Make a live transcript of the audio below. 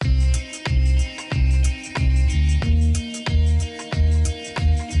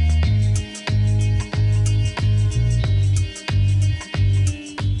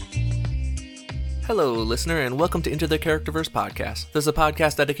listener, and welcome to Into the Characterverse podcast. This is a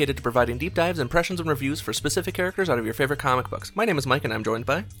podcast dedicated to providing deep dives, impressions, and reviews for specific characters out of your favorite comic books. My name is Mike, and I'm joined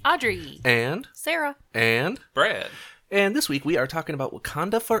by... Audrey. And... Sarah. And... Brad. And this week we are talking about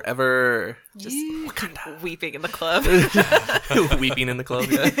Wakanda Forever. Just Wakanda. Weeping in the club. Weeping in the club,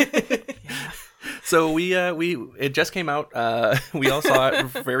 yeah. So it just came out. We all saw it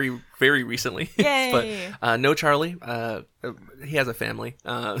very, very recently. Yay! But no Charlie. He has a family,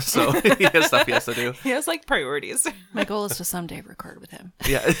 so he has stuff he has to do. He has priorities. My goal is to someday record with him.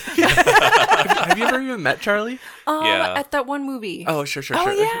 Yeah. Have you ever even met Charlie? Yeah. At that one movie. Oh, sure. Oh,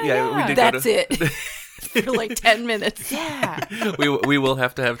 yeah. We did That's go to... it. For like 10 minutes. Yeah. We will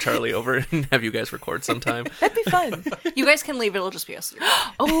have to have Charlie over and have you guys record sometime. That'd be fun. You guys can leave. It'll just be us.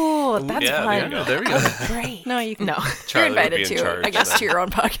 Oh, that's yeah, fun. There we go. Great. No, you can. No. You're Charlie would invited be in to, charge I guess, then. to your own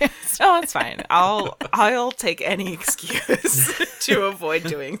podcast. Oh, it's fine. I'll take any excuse to avoid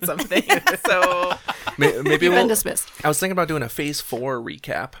doing something. So Maybe You've been we'll... dismissed. I was thinking about doing a Phase 4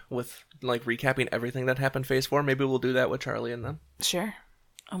 recap with, recapping everything that happened Phase 4. Maybe we'll do that with Charlie and them. sure.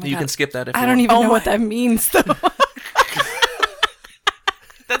 Oh my You God. can skip that if you I don't want. even know what that means, though.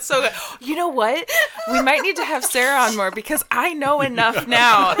 That's so good. You know what? We might need to have Sarah on more because I know enough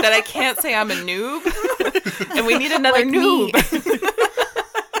now that I can't say I'm a noob. And we need another Like me. noob.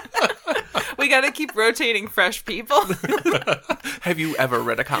 We got to keep rotating fresh people. Have you ever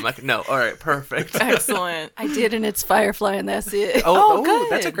read a comic? No. All right, perfect. Excellent. I did, and it's Firefly, and that's it. Oh,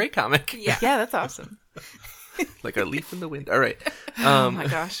 good. that's a great comic. Yeah, that's awesome. Like a leaf in the wind. All right. Oh my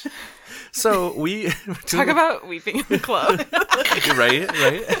gosh. So we... Talk about weeping in the club. right.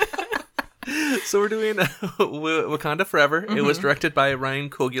 So we're doing Wakanda Forever. It was directed by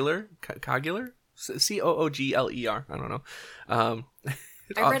Ryan Coogler. Coogler? Coogler? I don't know.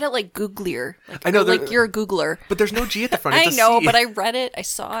 I read it like Googlier. I know, Like you're a Googler. But there's no G at the front. I It's a know, C. but I read it. I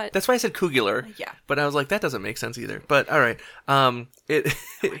saw it. That's why I said Coogler. Yeah. But I was like, that doesn't make sense either. But all right.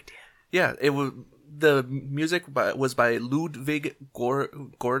 Yeah, it was... The music was by Ludwig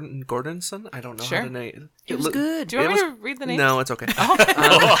Gordonsson. I don't know how to name it. It was good. Do you want me to read the name? No, it's okay. I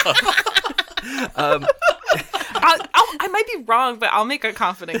might be wrong, but I'll make a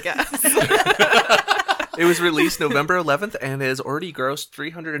confident guess. It was released November 11th and has already grossed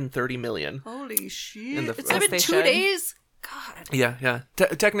 $330 million. Holy shit. It's It's been they 2 should. days? God. Yeah.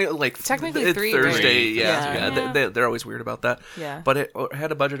 Technically, Technically 3, Thursday. right? Yeah. They're always weird about that. Yeah. But it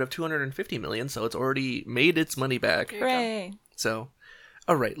had a budget of $250 million, so it's already made its money back. Hooray. So,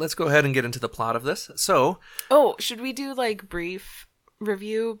 all right, let's go ahead and get into the plot of this. So, Oh, should we do brief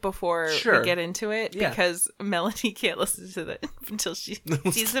review before Sure. we get into it? Yeah. Because Melanie can't listen to it until she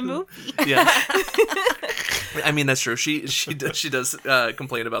sees the movie. yeah. I mean, that's true. She does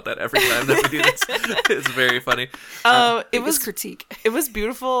complain about that every time that we do this. It's very funny. It was critique. It was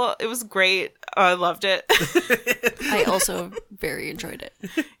beautiful. It was great. I loved it. I also very enjoyed it.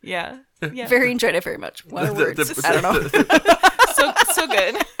 Yeah. Yeah. Very enjoyed it very much. What are words? I don't know. So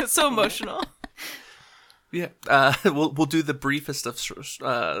good. So emotional. Yeah, we'll do the briefest of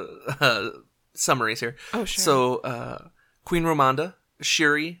summaries here. Oh, sure. So, Queen Ramonda,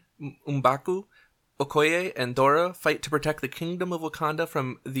 Shuri, M'Baku, Okoye, and Dora fight to protect the Kingdom of Wakanda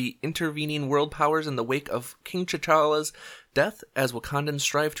from the intervening world powers in the wake of King T'Challa's death. As Wakandans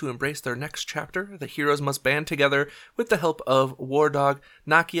strive to embrace their next chapter, the heroes must band together with the help of War Dog,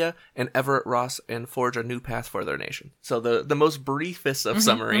 Nakia, and Everett Ross and forge a new path for their nation. So the most briefest of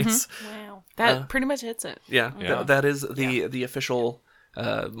summaries. Wow. That pretty much hits it. Yeah, Yeah. that is the official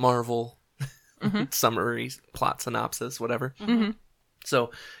Marvel summary, plot synopsis, whatever.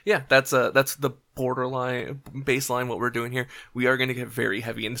 So yeah, that's the borderline baseline. What we're doing here, we are going to get very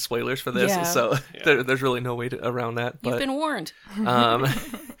heavy into spoilers for this, Yeah. so there's really no way around that. You've But been warned.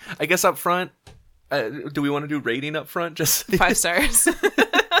 I guess up front, do we want to do rating up front? Just 5 stars.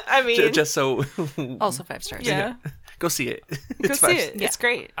 I mean, just so Also 5 stars. yeah. go see it. Go It's see fine. it. It's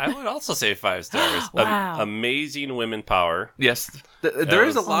great. I would also say 5 stars. Wow. Amazing women power. Yes, there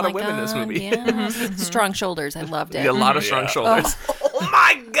is a was- lot Oh of my women in this God, movie. yes. Strong shoulders. I loved it. A lot of strong Yeah. shoulders. Oh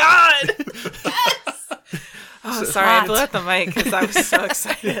my god! Oh, sorry, I blew out the mic because I was so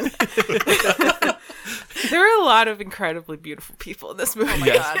excited. There were a lot of incredibly beautiful people in this movie.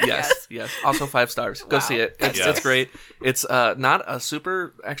 Yes. Also 5 stars. Go see it. It's Yes. great. It's not a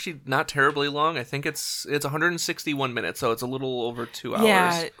super, actually not terribly long. I think it's 161 minutes, so it's a little over 2 hours.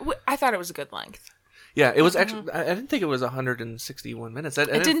 Yeah, I thought it was a good length. Yeah, it was actually. I didn't think it was 161 minutes.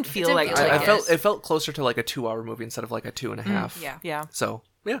 It didn't feel like feel it. like it felt closer to like a 2-hour movie instead of like a 2.5. Yeah. Yeah. So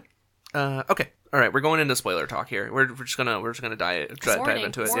yeah. Okay. All right. We're going into spoiler talk here. We're just gonna dive Warning,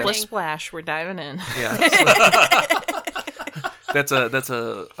 into it. warning. Splish splash, we're diving in. Yeah. That's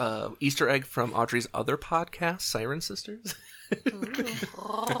a Easter egg from Audrey's other podcast, Siren Sisters.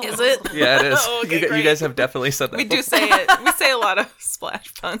 Is it? Yeah, it is. Oh, okay, you great. guys have definitely said that. We do before. say it. We say a lot of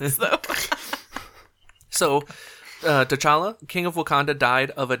splash puns, though. So, T'Challa, King of Wakanda,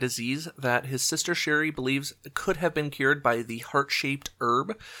 died of a disease that his sister Shuri believes could have been cured by the heart-shaped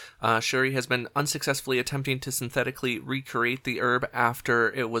herb. Shuri has been unsuccessfully attempting to synthetically recreate the herb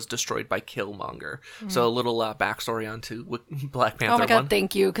after it was destroyed by Killmonger. So, a little backstory onto Black Panther. Oh my god, 1.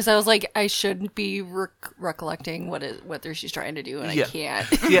 thank you. Because I was like, I should be recollecting what she's trying to do, and Yeah. I can't.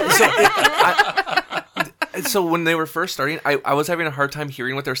 Yeah, so when they were first starting, I was having a hard time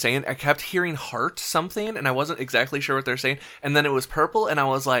hearing what they're saying. I kept hearing heart something, and I wasn't exactly sure what they're saying. And then it was purple, and I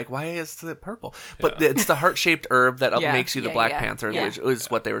was like, why is it purple? But it's the heart-shaped herb that Yeah. makes you the Yeah, Black yeah. Panther, Yeah. which is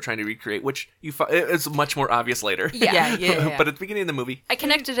what they were trying to recreate, which it's much more obvious later. Yeah. But at the beginning of the movie, I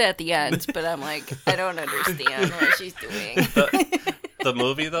connected it at the end, but I'm like, I don't understand what she's doing. The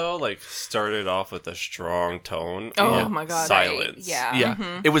movie though, like, started off with a strong tone. Oh and my God. silence.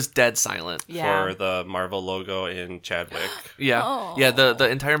 Yeah. it was dead silent. Yeah. For the Marvel logo in Chadwick. Yeah, Oh. yeah. The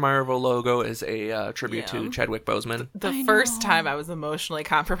entire Marvel logo is a tribute Yeah. to Chadwick Boseman. The first time I was emotionally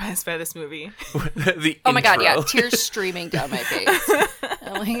compromised by this movie. The Oh my god, yeah, intro. tears streaming down my face.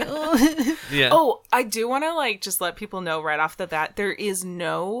 I'm like, oh. Yeah. Oh, I do want to just let people know right off the bat, there is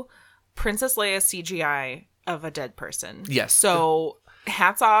no Princess Leia CGI of a dead person. Yes. So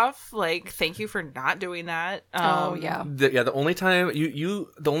hats off. Thank you for not doing that. Oh yeah. The only time the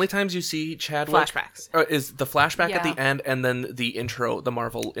only times you see Chadwick Flashbacks. is the flashback at Yeah. the end, and then the intro, the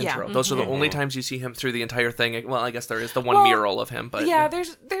Marvel Yeah. intro. Those are the only times you see him through the entire thing. Well, I guess there is the one Well, mural of him, but Yeah,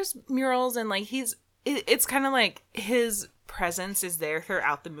 there's murals and it's kind of like his presence is there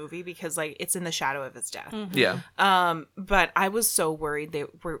throughout the movie because it's in the shadow of his death. yeah. But I was so worried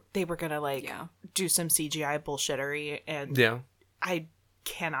they were gonna Yeah. do some CGI bullshittery, and Yeah. I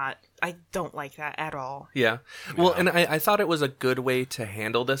don't like that at all. Yeah. Well, and I thought it was a good way to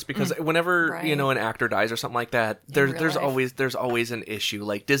handle this because whenever, Right. an actor dies or something like that, there's real life. always an issue.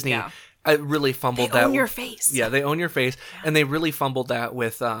 Like Disney Yeah. I really fumbled They that. own your face. Yeah, they own your face, and they really fumbled that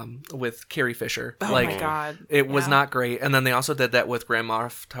with Carrie Fisher. Oh my God. It was Yeah. not great. And then they also did that with Grand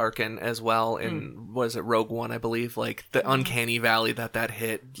Moff Tarkin as well in was it Rogue One, I believe. Like the uncanny valley that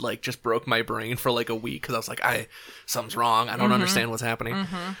hit just broke my brain for a week because I was like, something's wrong. I don't understand what's happening.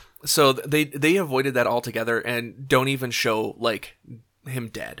 So they avoided that altogether and don't even show him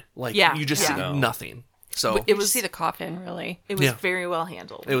dead. You just see No. nothing. So It was see the coffin, really. It was Yeah. very well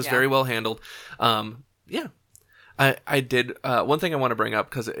handled. it was very well handled. Yeah. I did one thing I want to bring up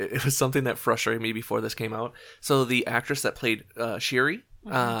because it was something that frustrated me before this came out. So the actress that played Shuri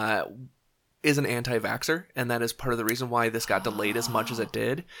is an anti-vaxxer, and that is part of the reason why this got delayed as much as it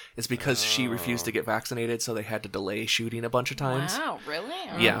did. Is because she refused to get vaccinated, so they had to delay shooting a bunch of times. Wow, really?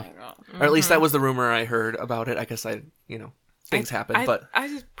 Oh Yeah. my God. Or at least that was the rumor I heard about it. I guess things happen, but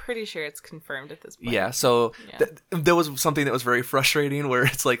I'm pretty sure it's confirmed at this point. yeah, so Yeah. there was something that was very frustrating where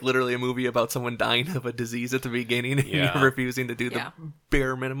it's literally a movie about someone dying of a disease at the beginning and Yeah. you're refusing to do the Yeah.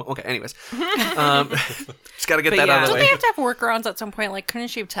 bare minimum. Okay, anyways. Just got to get But that out of yeah. the Don't way. they have to have workarounds at some point? Couldn't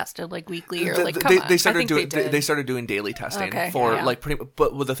she have tested weekly or come on? They started I think doing they did. they started doing daily testing Okay, for yeah. pretty.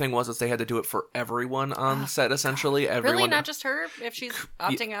 But the thing was they had to do it for everyone on set essentially. Everyone, Really, not just her if she's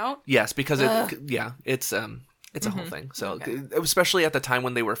opting out. yes, because it's a whole thing. So especially at the time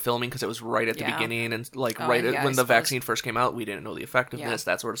when they were filming, because it was right at the Yeah. beginning and yeah, when I the suppose. vaccine first came out, we didn't know the effectiveness,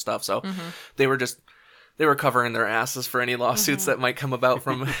 Yeah. that sort of stuff. So they were covering their asses for any lawsuits that might come about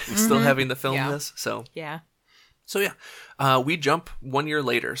from still having to film Yeah. this. So Yeah. we jump 1 year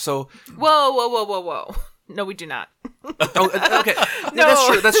later. So Whoa. No, we do not. okay,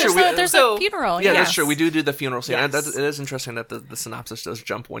 that's true. There's a funeral. Yeah, Yes. that's true. We do the funeral scene. Yes. It is interesting that the synopsis does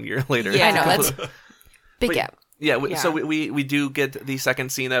jump 1 year later. Yeah. I know that's big But- gap. Yeah, Yeah. so we do get the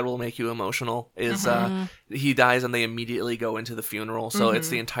second scene that will make you emotional is he dies and they immediately go into the funeral. So it's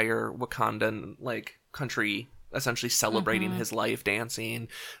the entire Wakandan country essentially celebrating his life, dancing.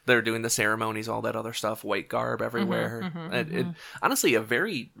 They're doing the ceremonies, all that other stuff, white garb everywhere. It honestly a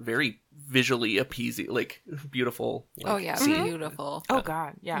very very visually appeasing, beautiful. Oh yeah, scene. beautiful. Oh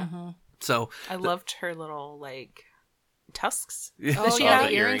God. Yeah. So I loved her little tusks. Oh she yeah, had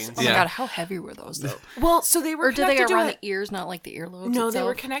the earrings. earrings. Oh my Yeah. god, how heavy were those though? Well, so they were Or did they connected go to around a- the ears, not the earlobes? No, they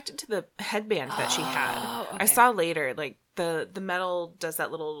were itself? connected to the headband that she had. Oh, I okay. saw later, the metal does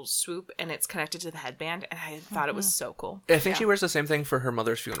that little swoop, and it's connected to the headband, and I thought it was so cool. I think she wears the same thing for her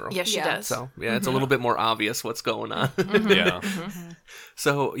mother's funeral. Yes, she Yeah. does. So, yeah, it's a little bit more obvious what's going on. Yeah.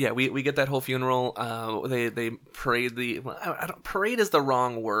 So, yeah, we get that whole funeral. They parade parade is the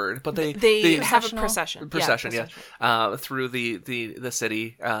wrong word, but They have a Processional? procession. through the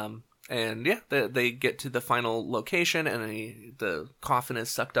city. And yeah, they get to the final location, and the coffin is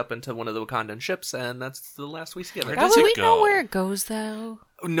sucked up into one of the Wakandan ships, and that's the last we see of it. Where Do does it we know go? where it goes though?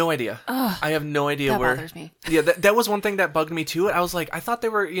 No idea. I have no idea That where. bothers me. Yeah, that was one thing that bugged me too. I was like, I thought they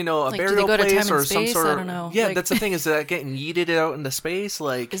were, a Like, do they burial go to place time and or some space? sort of. I don't know. Yeah, Like- that's the thing. Is that getting yeeted out into space?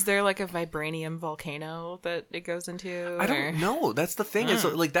 Like, Is there like a vibranium volcano that it goes into? I don't know. That's the thing. Is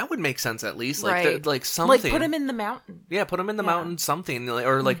like that would make sense at least. Like, Right. like something. Like put him in the mountain. Yeah, put him in the mountain, something,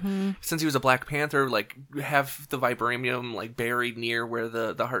 or like since he was a Black Panther, like have the vibranium like buried near where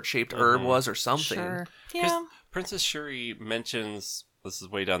the heart-shaped herb was, or something. Sure. Yeah. Princess Shuri mentions, this is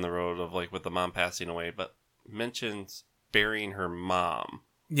way down the road of like with the mom passing away, but mentions burying her mom.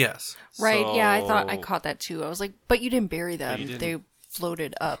 Yes. Right. Yeah, I thought I So- caught that too. I was like, but you didn't bury them. you didn't. They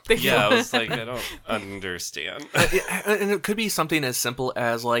floated up. Yeah, I was like, I don't understand. And it could be something as simple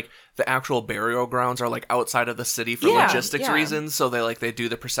as like the actual burial grounds are like outside of the city for Yeah, logistics yeah. reasons, so they do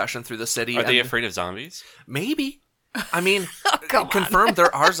the procession through the city. Are they and afraid of zombies? maybe? I mean, come on. confirmed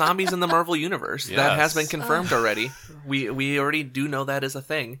there are zombies in the Marvel universe. That has been Yes. confirmed already. We already do know that is a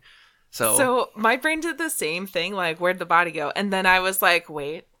thing. So my brain did the same thing, like where'd the body go? And then I was like,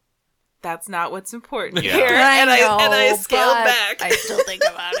 wait, that's not what's important Yeah. here. And I know, scaled but back. I still think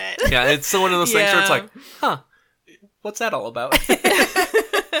about it. yeah, it's still one of those things where it's Yeah. like, huh, what's that all about?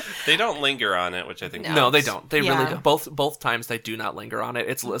 They don't linger on it, which I think No, they helps. don't. They Yeah. really don't. Both times they do not linger on it.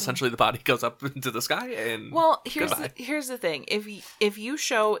 It's essentially the body goes up into the sky and Well, goodbye. here's the thing. If you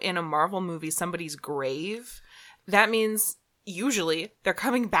show in a Marvel movie somebody's grave, that means usually they're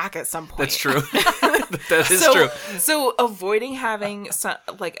coming back at some point. That's true. That is so, true. So avoiding having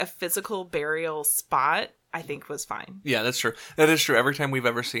like a physical burial spot, I think, was fine. Yeah, that's true. That is true. Every time we've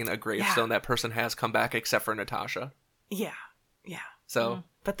ever seen a gravestone, that person has come back except for Natasha. Yeah, yeah. So,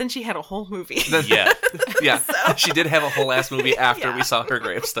 But then she had a whole movie. Yeah. yeah, she did have a whole ass movie after we saw her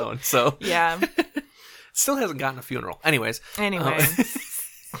gravestone. So, Yeah. still hasn't gotten a funeral. Anyways. Anyway.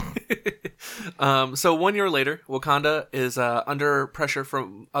 So 1 year later, Wakanda is under pressure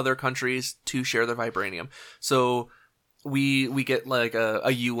from other countries to share their vibranium. So we get like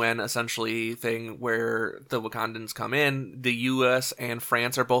a UN essentially thing where the Wakandans come in. The US and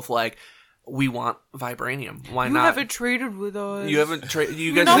France are both like, we want vibranium. Why You not? haven't traded with us. You haven't. You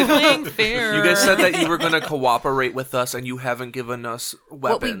You're guys. not playing fair. You guys said that you were going to cooperate with us, and you haven't given us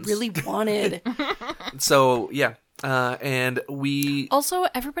What we weapons. really wanted. So yeah, and we Also,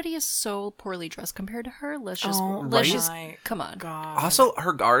 everybody is so poorly dressed compared to her. Let's just, my come on. God. also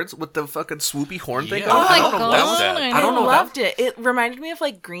her guards with the fucking swoopy horn thing. Yeah. on. Oh I my don't know what that was. God. I don't know. loved it. It reminded me of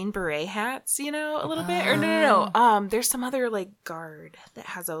like Green Beret hats, a little bit. Or no. There's some other like guard that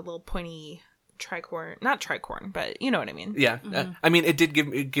has a little pointy tricorn, not tricorn, but you know what I mean. Yeah, I mean, it did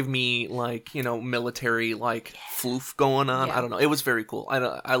give me like military like floof going on. Yeah. I don't know. It was very cool.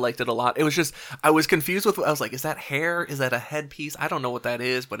 I liked it a lot. It was just I was confused with. I was like, is that hair? Is that a headpiece? I don't know what that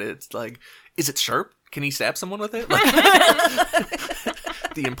is, but it's like, is it sharp? Can he stab someone with it? Like,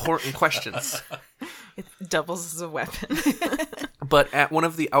 the important questions. It doubles as a weapon. But at one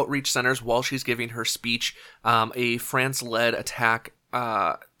of the outreach centers, while she's giving her speech, a France-led attack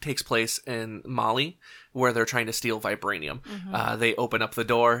takes place in Mali, where they're trying to steal vibranium. They open up the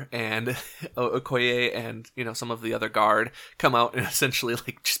door, and Okoye and some of the other guard come out and essentially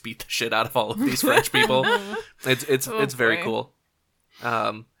like just beat the shit out of all of these French people. It's very boy. cool.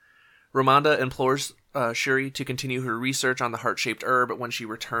 Ramonda implores Shuri to continue her research on the heart-shaped herb when she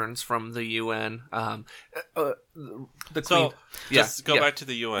returns from the UN. The queen. So, just go back to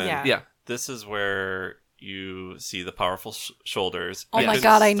the UN. Yeah. Yeah. This is where you see the powerful shoulders. Oh I my couldn't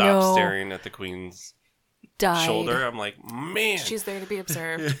God, I stop know. staring at the queen's Died. shoulder. I'm like, man. She's there to be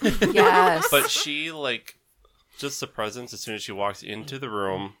observed. Yes. But she, like, just the presence as soon as she walks into the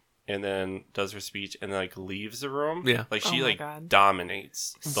room and then does her speech and then, like, leaves the room. Yeah. Like, she, Oh my like, God.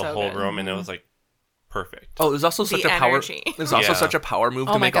 dominates the So whole good. room. And it was, like, perfect. Oh, it was also such a power. energy. It was also Yeah. such a power move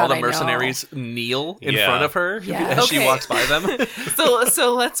Oh to my make all God, the I know. mercenaries kneel in Yeah. front of her Yes. as she Okay. walks by them,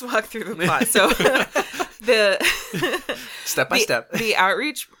 So let's walk through the plot. So the step by step. the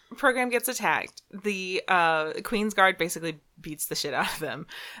outreach program gets attacked. The Queen's Guard basically beats the shit out of them.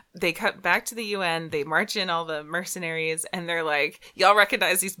 They cut back to the UN. They march in all the mercenaries, and they're like, "Y'all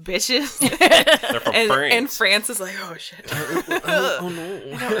recognize these bitches?" They're from and France. France is like, "Oh shit, Oh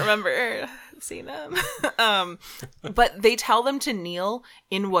no! I don't remember." haven't seen them. But they tell them to kneel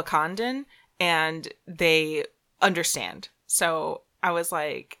in Wakandan, and they understand. So I was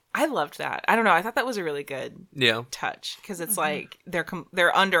like, I loved that. I don't know. I thought that was a really good Yeah. touch, because it's like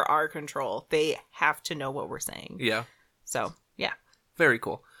they're under our control. They have to know what we're saying. Yeah. So yeah. Very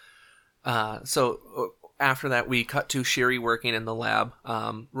cool. So after that, we cut to Shiri working in the lab.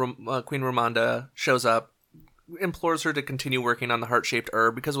 Queen Ramonda shows up, implores her to continue working on the heart-shaped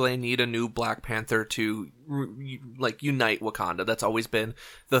herb because they need a new Black Panther to unite Wakanda. That's always been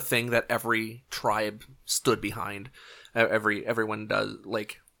the thing that every tribe stood behind. Everyone does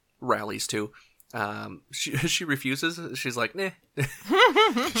rallies to. She refuses. She's like, nah.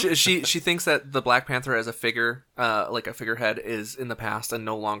 she thinks that the Black Panther as a figure, like a figurehead, is in the past and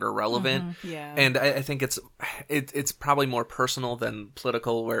no longer relevant. Yeah. And I think it's probably more personal than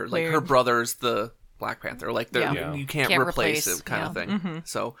political, where Weird. her brother's the Black Panther. Like Yeah. you can't Can't replace replace, it, kind of yeah. thing.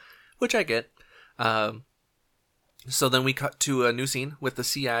 So, which I get. So then we cut to a new scene with the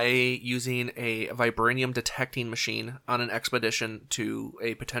CIA using a vibranium detecting machine on an expedition to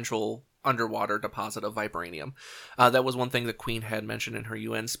a potential underwater deposit of vibranium. That was one thing the Queen had mentioned in her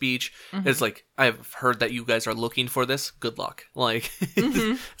UN speech. It's like, I've heard that you guys are looking for this. Good luck. Like,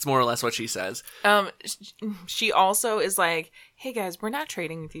 it's more or less what she says. She also is like, hey guys, we're not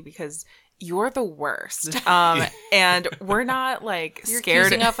trading with you because you're the worst. And we're not like You're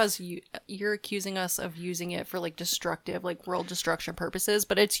scared. you're accusing us of using it for like destructive, like world destruction purposes,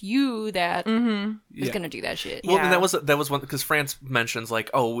 but it's you that is Yeah. gonna do that shit. Well, Yeah. and that was one, because France mentions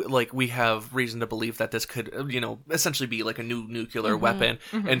like, oh, like we have reason to believe that this could, essentially be like a new nuclear weapon,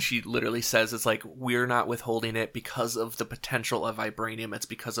 and she literally says it's like, we're not withholding it because of the potential of vibranium. It's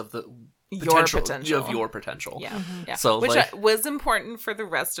because of the Your potential. of your potential. Yeah. Yeah. So, which like- was important for the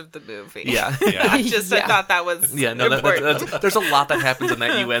rest of the movie. Yeah. Yeah. I thought that was Yeah, no, important. there's a lot that happens in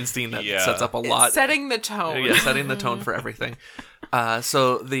that UN scene that Yeah. sets up a It's lot. setting the tone. Yeah, setting the tone for everything.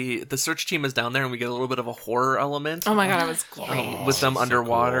 So the search team is down there, and we get a little bit of a horror element. Oh my god, it was great. With them so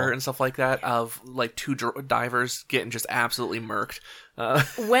underwater cool. and stuff like that, of like two divers getting just absolutely murked.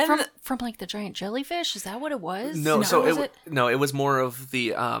 When From like the giant jellyfish, is that what it was? No, so was it was more of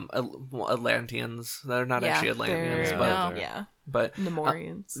the Atlanteans. They're not Yeah, actually Atlanteans, they're, but yeah, but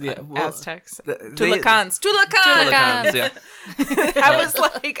Nemorians, yeah, well, Aztecs, they- Tulacans. Tulacans, yeah. I was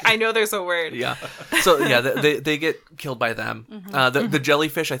like, I know there's a word. Yeah. So yeah, they get killed by them. The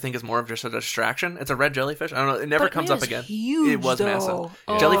jellyfish, I think, is more of just a distraction. It's a red jellyfish. I don't know. It never But comes it up is again. huge, It was though. massive.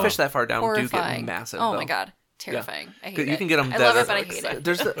 Oh. Jellyfish that far down do Horrifying. get massive. Oh though. my god, terrifying. I hate You it. can get them. I love it, but I hate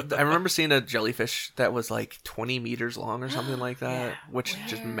it. I remember seeing a jellyfish that was like 20 meters long or something like that, which is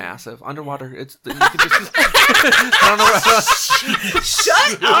just massive. Underwater, you can just. I don't know.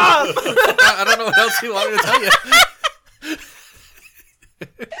 Shut up! I don't know what else you want me to tell you.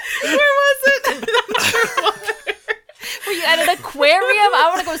 Where was it? Were you at an aquarium? I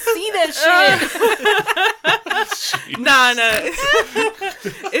want to go see that shit. Nah.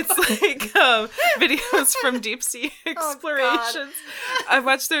 It's like videos from deep sea explorations. I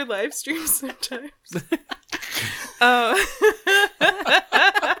watch their live streams sometimes.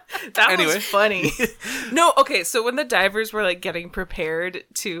 That Anyway. was funny. No, okay, so when the divers were like getting prepared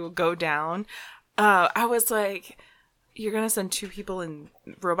to go down, I was like, you're gonna send two people in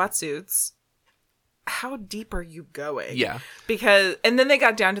robot suits. How deep are you going? Yeah. And then they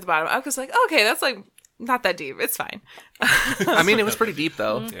got down to the bottom. I was like, okay, that's like not that deep. It's fine. I mean, it was pretty deep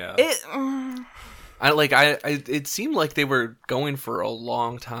though. Yeah. It seemed like they were going for a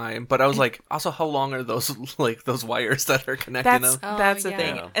long time, but I was like, also, how long are those those wires that are connecting them? That's the yeah.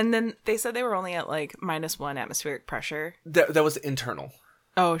 thing. Yeah. And then they said they were only at like -1 atmospheric pressure. That was internal.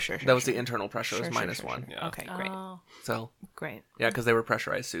 Oh, sure. That was the internal pressure. It was Sure, -1. Yeah. Okay, great. Oh. So Great. yeah, because they were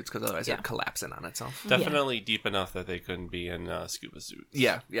pressurized suits, because otherwise Yeah. it'd collapse in on itself. Definitely deep enough that they couldn't be in scuba suits.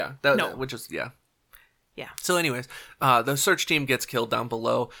 Yeah. No. Which is yeah. Yeah. So, anyways, the search team gets killed down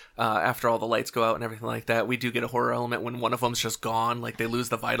below after all the lights go out and everything like that. We do get a horror element when one of them's just gone, like they lose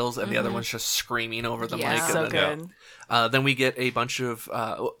the vitals, and the other one's just screaming over the Yeah. mic. So And then, good. then we get a bunch of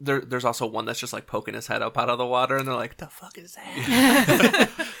there's also one that's just like poking his head up out of the water, and they're like, "The fuck is that?"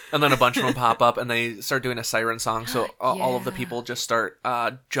 And then a bunch of them pop up, and they start doing a siren song. So all of the Yeah. people just start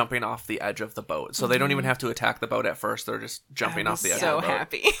jumping off the edge of the boat. So they don't even have to attack the boat at first; they're just jumping off the edge. So of the boat.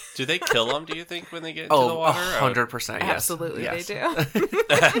 happy. Do they kill them, do you think, when they get into the Oh, water? 100%. Yes. Absolutely, Yes. they do.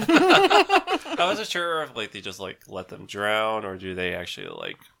 I wasn't sure if like they just like let them drown, or do they actually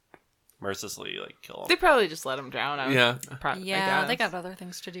like mercilessly like kill They him. probably just let him drown. Yeah. Yeah, they got other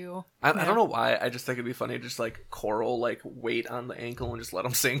things to do. I don't know why. I just think it'd be funny to just like coral like weight on the ankle and just let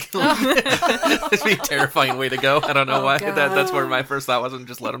them sink. Oh. It'd be a terrifying way to go. I don't know why. God. That's where my first thought was, and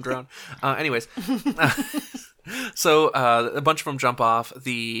just let them drown. Anyways, so a bunch of them jump off.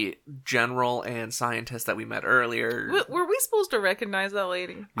 The general and scientist that we met earlier. Were we supposed to recognize that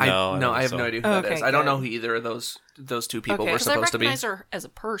lady? I don't I have think no so. idea who that Okay, is. I don't know good. who either of those two people Okay. were 'Cause I supposed to be. recognize her as a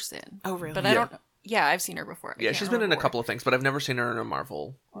person. Oh, really? But I don't. Yeah, I've seen her before. I Yeah, can't she's been in a remember couple of things, but I've never seen her in a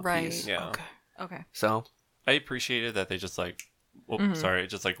Marvel Right. piece. Yeah, Okay. where. Okay. So I appreciated that they just like, sorry,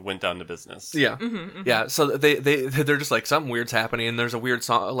 just like went down to business. yeah, yeah. So they're just like something weird's happening, and there's a weird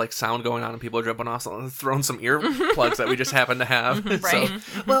sound going on, and people are jumping off, so throwing some earplugs that we just happen to have. Right.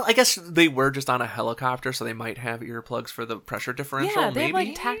 So, well, I guess they were just on a helicopter, so they might have earplugs for the pressure differential. Yeah, they have maybe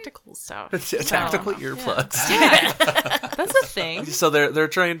like tactical stuff. tactical So, earplugs. Yeah. That's a thing. So they're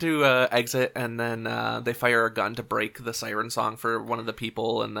trying to exit, and then they fire a gun to break the siren song for one of the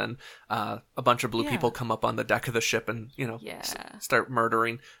people, and then a bunch of blue people come up on the deck of the ship and Yeah. start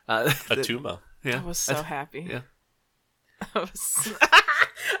murdering. Atuma. Yeah, I was so happy. Yeah.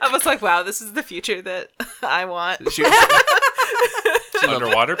 I was like, wow, this is the future that I want. She-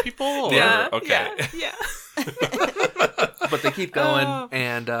 Underwater people? Or? Yeah. Okay. Yeah. but they keep going, Oh.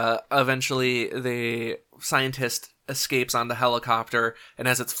 and eventually the scientist escapes on the helicopter, and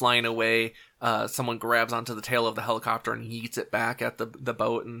as it's flying away, someone grabs onto the tail of the helicopter and yeets it back at the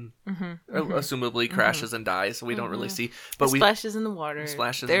boat, and assumably crashes and dies. So we don't really see, but we Splashes in the water.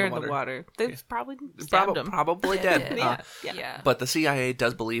 Splashes in They're the in the water. They've probably stabbed him. probably Yeah, dead. did. Yeah. But the CIA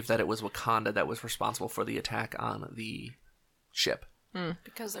does believe that it was Wakanda that was responsible for the attack on the ship.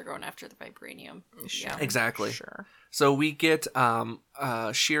 Because they're going after the vibranium. Yeah. Exactly. Sure. So we get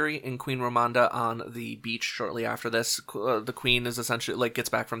Shiri and Queen Ramonda on the beach shortly after this. The Queen is essentially like gets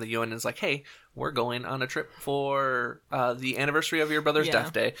back from the UN and is like, "Hey, we're going on a trip for the anniversary of your brother's Yeah.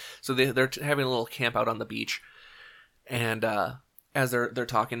 death day." So they're having a little camp out on the beach, and as they're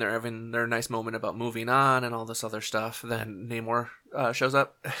talking, they're having their nice moment about moving on and all this other stuff. Then Namor shows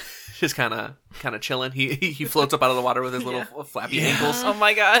up, just kind of chilling. He floats up out of the water with his little flappy ankles, Oh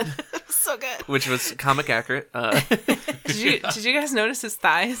my god. So good. which was comic accurate. Did you guys notice his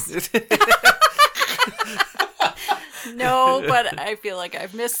thighs? No, but I feel like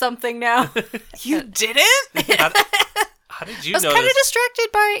I've missed something now. You didn't? How did you I was kind of notice? distracted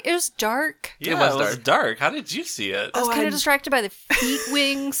by it was dark. Yeah, It was dark. How did you see it? I was kind of distracted by the feet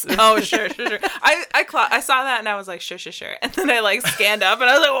wings. Oh, sure. I saw that and I was like, sure. And then I like scanned up and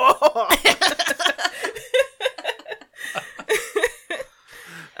I was like, whoa.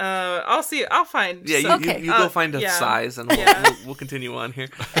 I'll see. I'll find. Yeah, some- you go find a yeah. size, and we'll continue on here.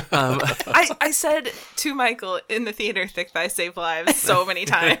 I said to Michael in the theater, "Thick thighs save lives" so many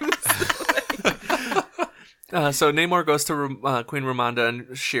times. So Namor goes to Queen Ramonda and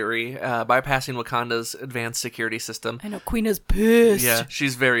Shiri, bypassing Wakanda's advanced security system. I know Queen is pissed. Yeah,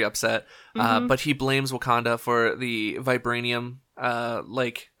 she's very upset. But he blames Wakanda for the vibranium,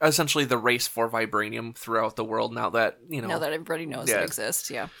 like essentially the race for vibranium throughout the world. Now that Now that everybody knows Yeah. it exists,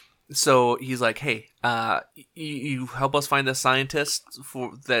 yeah. So he's like, "Hey, you help us find the scientist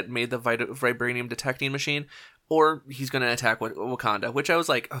that made the vibranium detecting machine, or he's going to attack Wakanda." Which I was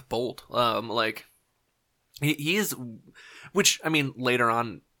like, bold. Like he is, which I mean, later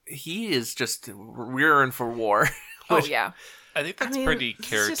on, he is just rearing for war. Oh Which- yeah. I think that's mean, pretty it's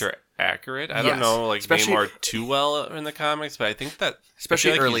character accurate. I Yes. don't know like Especially- Namor too well in the comics, but I think that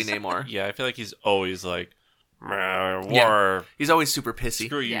Especially I feel like early he's- Namor. Yeah, I feel like he's always like war. Yeah. He's always super pissy.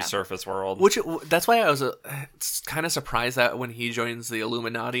 Screw you, Yeah. surface world. Which that's why I was kind of surprised that when he joins the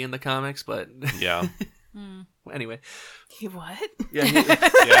Illuminati in the comics, but yeah, anyway, He what? yeah,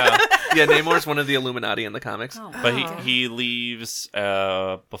 yeah. yeah. Namor's one of the Illuminati in the comics. Oh, But Oh. he leaves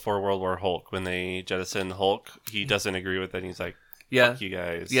before World War Hulk when they jettison Hulk. He doesn't agree with it. He's like, Yeah, "Fuck you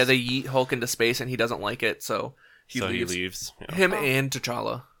guys." yeah. They yeet Hulk into space, and he doesn't like it, so he so leaves. he leaves. Yeah. Him and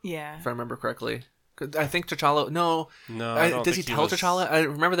T'Challa, Yeah. if I remember correctly. 'Cause I think T'Challa. No, No, I don't does he think tell was- T'Challa? I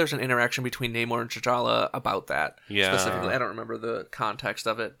remember there's an interaction between Namor and T'Challa about that. Yeah. Specifically, I don't remember the context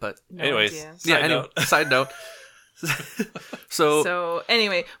of it, but No Anyways, idea. yeah. Side Anyway, note. side note. So So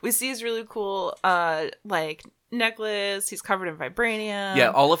anyway, we see his really cool like necklace. He's covered in vibranium. yeah,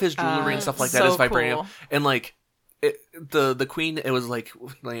 all of his jewelry and stuff like that so is vibranium, cool. and like the queen, it was like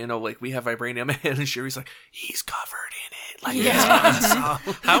like we have vibranium, and Shuri's like he's covered in it, like Yeah. it's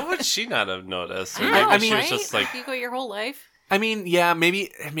awesome. How would she not have noticed? Or I maybe know, she right? was just like, you go your whole life. I mean, yeah, maybe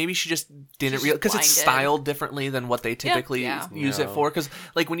she just didn't She's realize because it's blinded. styled differently than what they typically yeah. use it Yeah. for. Because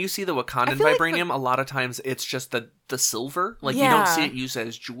like when you see the Wakandan feel like vibranium, a lot of times it's just the silver. Like you don't see Yeah. it used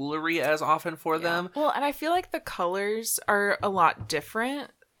as jewelry as often for them. Well, and I feel like the colors are a lot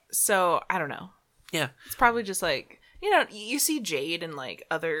different. So I don't know. Yeah, It's probably just like, you see jade in like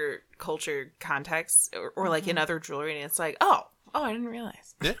other culture contexts or like in other jewelry, and it's like, oh, I didn't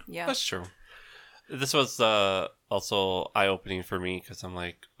realize. Yeah. That's true. This was also eye-opening for me because I'm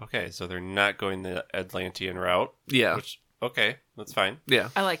like, okay, so they're not going the Atlantean route. yeah, Which, okay, that's fine. yeah.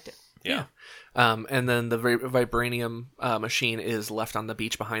 I liked it. Yeah. And then the vibranium machine is left on the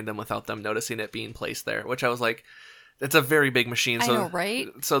beach behind them without them noticing it being placed there, which I was like, it's a very big machine. I So, know, right?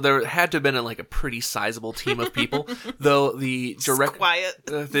 So there had to have been a pretty sizable team of people, though the direct. Quiet.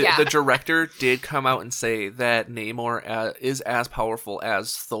 Yeah. The director did come out and say that Namor is as powerful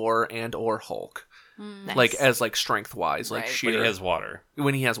as Thor and or Hulk, Nice. like as strength wise, like Right. But sheer he has water.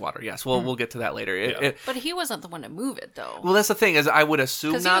 when he has water. Yes, well we'll get to that later. Yeah. But he wasn't the one to move it, though. Well, that's the thing is I would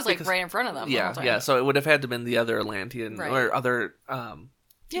assume Because not he was like because right in front of them. the yeah whole time. yeah. So it would have had to been the other Atlantean Right. or other.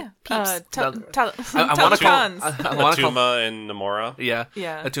 Yeah. Peeps. I want to call. Telecons. I want to call. Atuma and Namora. Yeah,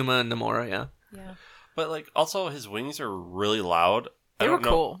 Yeah. Atuma and Namora. Yeah, Yeah. But like also his wings are really loud. I They were don't know.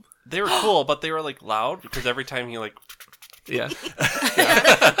 cool. They were cool, but they were like loud because every time he like yeah.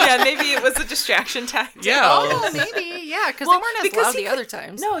 Yeah, maybe it was a distraction tactic. Oh, maybe. Yeah, because Well, they weren't as because loud he the could- other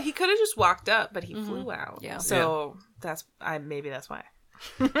times. No, he could have just walked up, but he flew out. Yeah. So maybe that's why.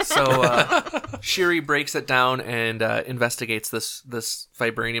 So Shuri breaks it down and investigates this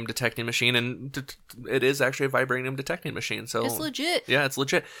vibranium detecting machine, and it is actually a vibranium detecting machine. So It's legit. Yeah, it's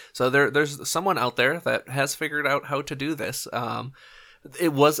legit. So there's someone out there that has figured out how to do this.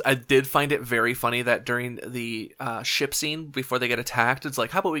 I did find it very funny that during the ship scene before they get attacked, it's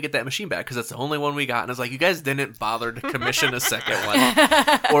like, how about we get that machine back because it's the only one we got, and it's like you guys didn't bother to commission a second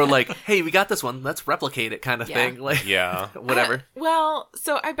one, or like, hey, we got this one, let's replicate it, kind of Yeah. thing. Like, yeah. whatever. Well,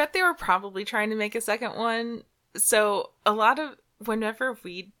 so I bet they were probably trying to make a second one. So a lot of whenever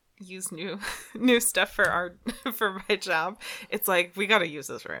we use new stuff for my job, it's like we got to use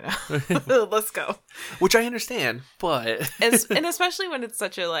this right now. Let's go. Which I understand, but And especially when it's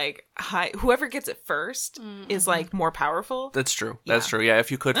such a like high, whoever gets it first is like more powerful. that's true. That's Yeah. true. Yeah, if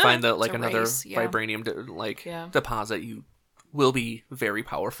you could find It's a another race, yeah. vibranium Yeah. deposit, you will be very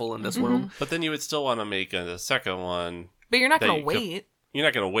powerful in this world. But then you would still want to make a second one. But you're not That going you to could- wait. You're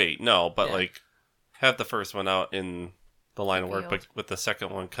not gonna wait, no, but Yeah. like have the first one out in the line of work, Field. but with the second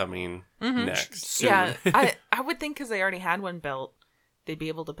one coming next. Soon. Yeah, I would think because they already had one built, they'd be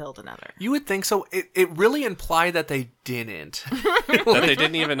able to build another. You would think so. It really implied that they didn't. That they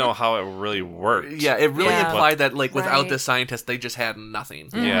didn't even know how it really worked. Yeah, it really Yeah. implied that without Right. the scientist, they just had nothing.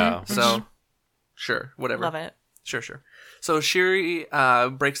 Yeah. So, sure, whatever. Love it. Sure. So Shuri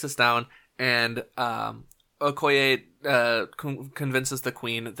breaks this down, and Okoye convinces the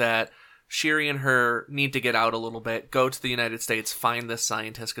queen that Shuri and her need to get out a little bit, go to the United States, find this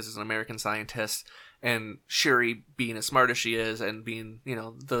scientist because he's an American scientist. And Shuri, being as smart as she is, and being,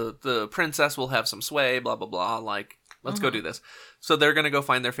 the princess will have some sway, blah, blah, blah. Like, let's go do this. So they're going to go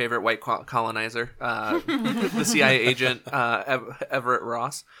find their favorite white colonizer, the CIA agent, Everett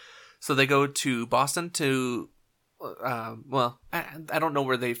Ross. So they go to Boston to, I don't know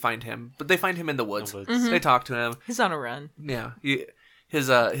where they find him, but they find him in the woods. They talk to him. He's on a run. Yeah.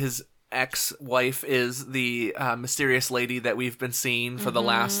 His ex-wife is the mysterious lady that we've been seeing for the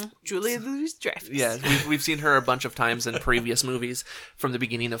last... Julia Louis-Dreyfus. Yeah, we've seen her a bunch of times in previous movies. From the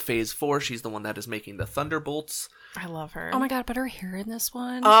beginning of Phase 4, she's the one that is making the Thunderbolts. I love her. Oh my god, but her hair in this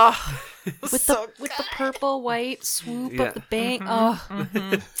one Oh, with the purple white swoop Yeah. of the bang. Oh,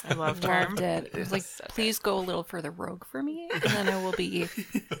 I loved her. loved it. It was like, please go a little further rogue for me, and then I will be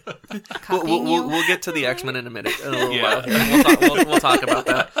We'll, copying you. we'll get to the X-Men in a minute. In a little Yeah. while here. We'll talk about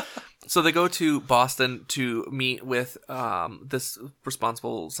that. So they go to Boston to meet with this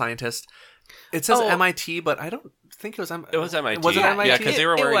responsible scientist. It says Oh. MIT, but I don't think it was MIT. It was MIT. Was it Yeah, MIT? Yeah, because they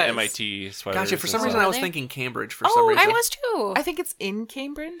were It wearing was. MIT sweaters. Gotcha. For and some reason, stuff. I was Really? thinking Cambridge. For Oh, some reason, I was too. I think it's in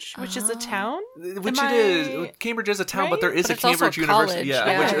Cambridge, which is a town. which Am it is. Cambridge is a town, but right? there is But a it's also Cambridge a University. college, Yeah,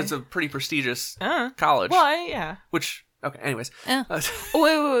 yeah. which is a pretty prestigious Uh, college. well, yeah. Which okay. Anyways, Eh.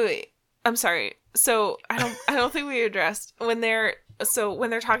 Oh, wait. I'm sorry. So I don't think we addressed when they're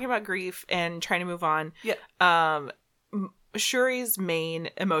talking about grief and trying to move on. yeah. Shuri's main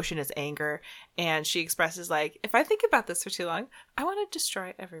emotion is anger, and she expresses like, if I think about this for too long, I want to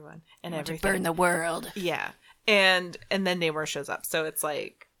destroy everyone and to everything. burn the world. Yeah, and then Namor shows up, so it's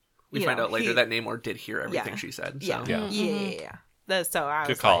like We you find know, out later he- that Namor did hear everything Yeah. she said. So. Yeah. Yeah. Yeah. So I Good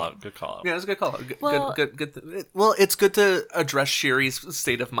was call like, out. Good call out. Yeah, it's a good call. Well- Good. Well, it's good to address Shuri's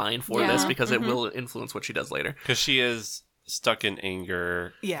state of mind for this Yeah. because it will influence what she does later. Because she is stuck in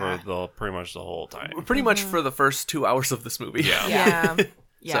anger Yeah. for pretty much the whole time. Pretty much for the first 2 hours of this movie. Yeah. Yeah.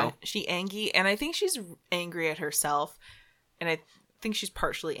 Yeah. So- She angry, and I think she's angry at herself, and I think she's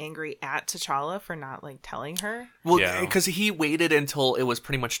partially angry at T'Challa for not like telling her. Well, Yeah. because he waited until it was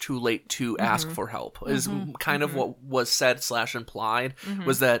pretty much too late to ask for help. Is kind of what was said / implied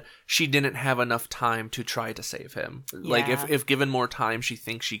was that she didn't have enough time to try to save him. Like Yeah. if given more time, she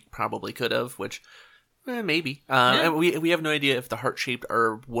thinks she probably could have, which maybe. And we have no idea if the heart-shaped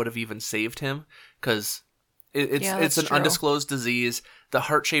herb would have even saved him because it's Yeah, it's that's an true. undisclosed disease. The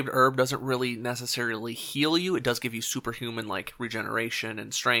heart-shaped herb doesn't really necessarily heal you. It does give you superhuman like regeneration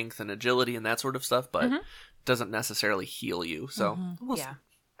and strength and agility and that sort of stuff, but doesn't necessarily heal you. So we'll see. Yeah.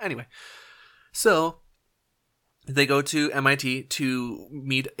 Anyway, so they go to MIT to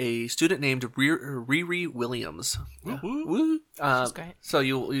meet a student named Riri Williams. Woo. She's great. So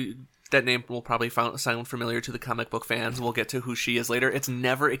that name will probably sound familiar to the comic book fans. We'll get to who she is later. It's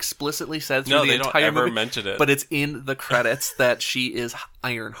never explicitly said through No, the they don't entire ever movie, mention it. but it's in the credits that she is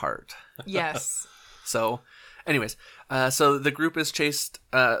Ironheart. Yes. So, anyways, so the group is chased.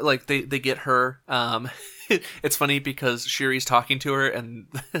 Like they get her. It's funny because Shuri's talking to her, and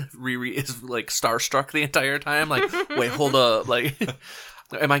Riri is like starstruck the entire time. Like, wait, hold up, like.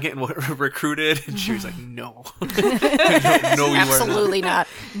 Am I getting recruited? And she was like, no. no, you are not. Absolutely not.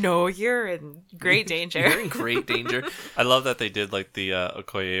 No, you're in great danger. You're in great danger. I love that they did like the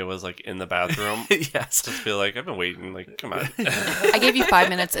Okoye was like in the bathroom. Yes. Just feel like I've been waiting. Like, come on. I gave you 5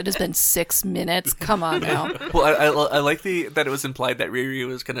 minutes. It has been 6 minutes. Come on now. Well, I like that it was implied that Riri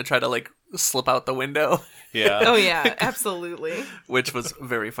was going to try to like slip out the window, Yeah. Oh yeah, absolutely. which was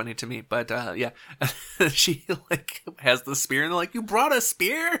very funny to me. But yeah, she like has the spear, and they're like, "You brought a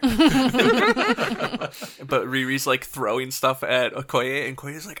spear?" But Riri's like throwing stuff at Okoye, and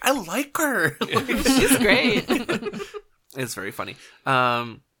Okoye's like, "I like her." She's great. It's very funny.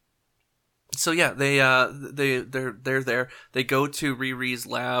 So yeah, they're there. They go to Riri's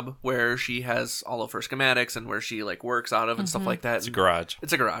lab where she has all of her schematics and where she like works out of and stuff like that. It's a garage.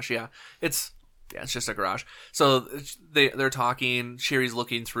 It's a garage, yeah. It's just a garage. So they're talking. Sherry's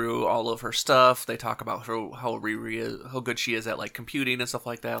looking through all of her stuff. They talk about how Riri is, how good she is at like computing and stuff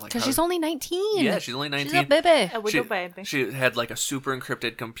like that. Like Because how- she's only 19. yeah, she's only 19. She's a baby. A widow baby. She had like a super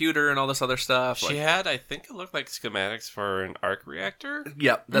encrypted computer and all this other stuff. She Like, had, I think it looked like schematics for an arc reactor.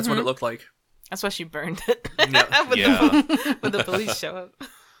 yeah, that's what it looked like. That's why she burned it. Yeah. when, Yeah. when the police show up.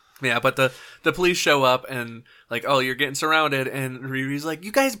 Yeah, but the police show up and like, oh, you're getting surrounded, and Riri's like,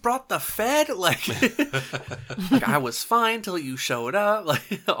 you guys brought the Fed? Like, like I was fine till you showed up.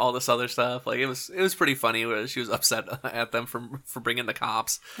 Like all this other stuff. Like it was pretty funny. Where she was upset at them for bringing the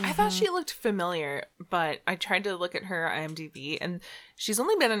cops. I thought she looked familiar, but I tried to look at her IMDb, and she's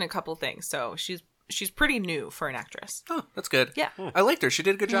only been in a couple things, so she's pretty new for an actress. Oh, that's good. Yeah. I liked her. She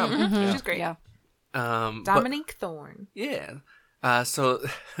did a good job. She's great. Yeah. But- Dominique Thorne. yeah. So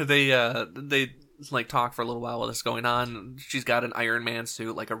they like talk for a little while this is going on. She's got an Iron Man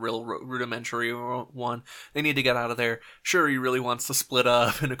suit, like a real rudimentary one. They need to get out of there. Shuri really wants to split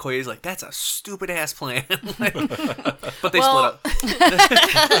up, and Okoye's like, "That's a stupid ass plan." Like, but they split up.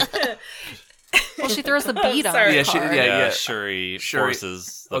 Well, she throws the bead on Sorry. her Yeah, she- car. yeah. Shuri Shuri-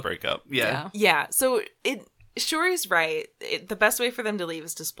 forces the breakup. Yeah. Yeah, so Shuri's right. The best way for them to leave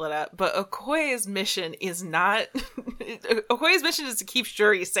is to split up, but Okoye's mission is not. Okoye's mission is to keep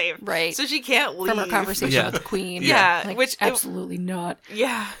Shuri safe, Right. So she can't leave From her conversation Yeah. with the queen. Yeah, Like, which- absolutely not.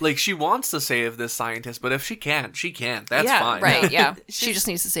 Yeah, Like she wants to save this scientist, but if she can't, she can't. That's Yeah, fine. Right, yeah. She's- She just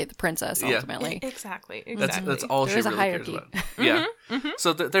needs to save the princess, Yeah. ultimately. exactly. That's all There she is a really cares hierarchy. about. Yeah.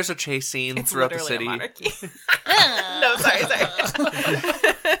 So there's a chase scene It's throughout the literally city. a monarchy. No, sorry.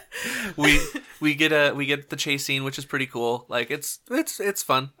 we get the chase scene, which is pretty cool. Like it's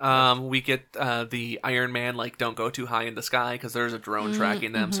fun. We get the Iron Man like don't go too high in the sky because there's a drone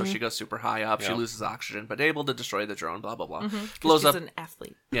tracking them, so she goes super high up. She Yeah. loses oxygen, but able to destroy the drone. Blah blah blah. She's Blows up. an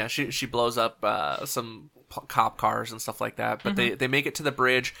athlete. Yeah, she blows up some cop cars and stuff like that. But they make it to the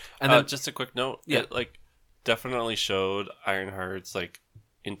bridge, and then Just a quick note. Yeah. It like definitely showed Ironheart's like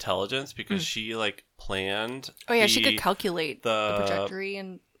intelligence because she like planned. Oh, yeah, she the- could calculate the trajectory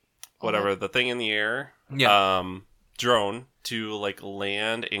and all whatever the thing in the air. Yeah. Drone to like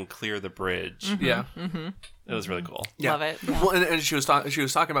land and clear the bridge. yeah. It was really cool. Yeah. Love it. Well, and she was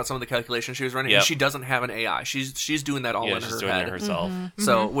talking about some of the calculations she was running. Yep. And she doesn't have an AI. She's doing that all Yeah, in she's her doing head. it herself.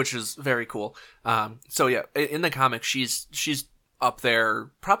 So, which is very cool. So yeah, in the comic, she's up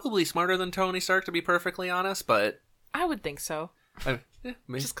there, probably smarter than Tony Stark, to be perfectly honest. But I would think so. Maybe.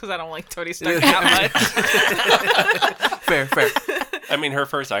 Just because I don't like Tony Stark that much. Fair. I mean, her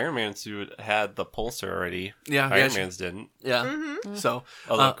first Iron Man suit had the pulsar already. Yeah, Iron Man's didn't. Yeah. Mm-hmm. So,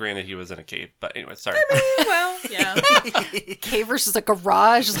 Although, granted, he was in a cave. But anyway, sorry. Well, yeah. Cave versus a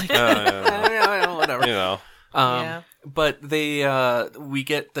garage. Like, whatever. You know. Yeah. But we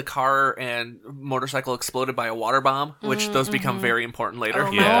get the car and motorcycle exploded by a water bomb, which those become very important later.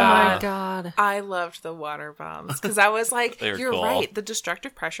 Oh, Yeah. oh my god. I loved the water bombs because I was like, They're you're cool. right. The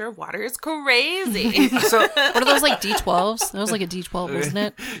destructive pressure of water is crazy. So What are those, like D12s? That was like a D12, wasn't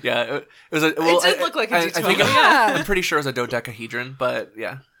it? yeah, it was a. Well, did look like a I D12. think Yeah. I'm pretty sure it was a dodecahedron, but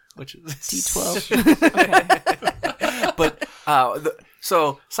yeah, which is D12. But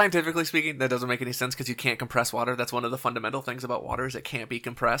so scientifically speaking, that doesn't make any sense because you can't compress water. That's one of the fundamental things about water is it can't be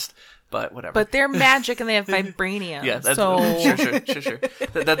compressed. But whatever. But they're magic and they have vibranium. yeah, that's, so sure.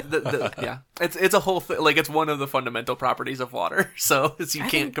 Yeah, it's a whole thing. Like it's one of the fundamental properties of water. So you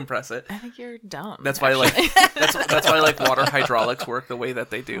can't compress it. I think you're dumb. That's why like that's why like water hydraulics work the way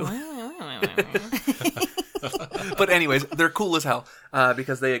that they do. But anyways, they're cool as hell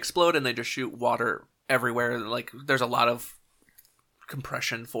because they explode and they just shoot water everywhere. Like there's a lot of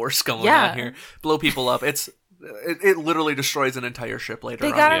compression force going on here. Blow people up. It literally destroys an entire ship later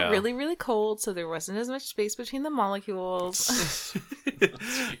They on. got Yeah. it really, really cold, so there wasn't as much space between the molecules.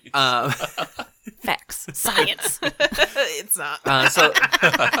 Facts. Science. It's not. So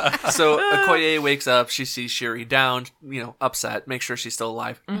Okoye wakes up. She sees Shuri down, upset. Make sure she's still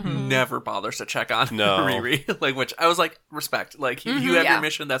alive. Never bothers to check on No. Riri. Like, which I was like, respect. Like, you have Yeah. your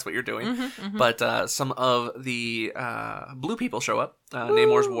mission. That's what you're doing. But some of the blue people show up,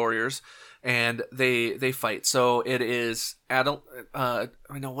 Namor's warriors, and they fight. So it is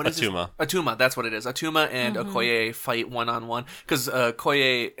what is it? Atuma. Atuma. That's what it is. Atuma and Okoye fight 1-on-1 because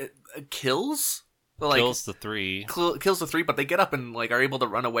Okoye kills. Kills the three. Kills the three, but they get up and like are able to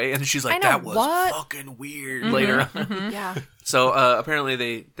run away, and she's like, I know, "That was what? fucking weird." Later, on. Yeah. So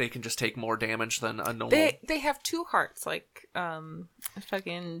apparently they can just take more damage than a normal. They have two hearts, like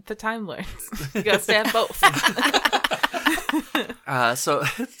fucking the Time Lords. You gotta stand both. So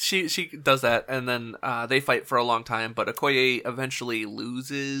she does that, and then they fight for a long time. But Okoye eventually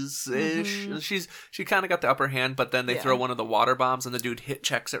loses ish. She kind of got the upper hand, but then they throw one of the water bombs, and the dude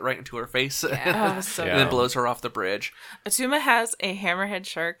checks it right into her face, Oh, so and then blows her off the bridge. Atuma has a hammerhead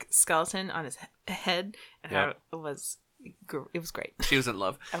shark skeleton on his head, and Yeah. it was great. She was in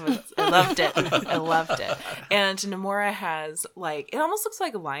love. I loved it. I loved it. And Namora has like it almost looks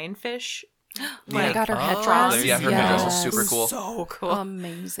like lionfish. Oh my god, her headdress. Yeah, her headdress is super cool. So cool.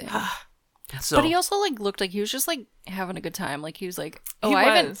 Amazing. So, But he also like looked like he was just like having a good time. Like he was like, "Oh, He I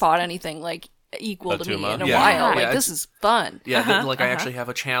haven't was. fought anything like equal to me Atuma? in a Yeah. while. Yeah, Like this is fun." yeah, I actually have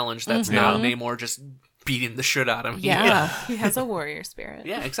a challenge that's not Namor just beating the shit out of me. Yeah. He has a warrior spirit.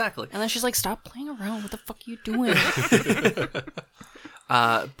 Yeah, exactly. And then she's like, "Stop playing around. What the fuck are you doing?"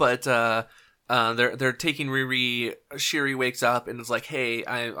 But they're taking Riri. Shuri wakes up and is like, "Hey,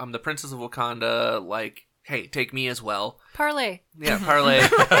 I'm the Princess of Wakanda. Like, hey, take me as well." Parlay. Yeah, parlay.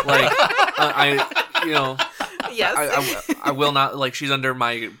 Yes. I will not. Like, she's under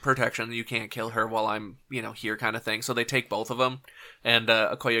my protection. You can't kill her while I'm here, kind of thing. So they take both of them, and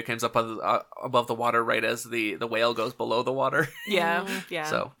Okoye comes up above the water right as the whale goes below the water. Yeah. Yeah.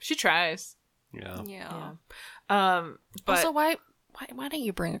 So. She tries. Yeah. Yeah. But Also, why don't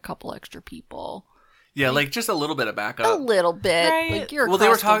you bring a couple extra people? Yeah, like just a little bit of A backup. little bit. Right. Like you're Well, they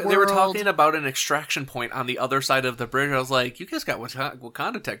were across the talking. They were world. talking about an extraction point on the other side of the bridge. I was like, "You guys got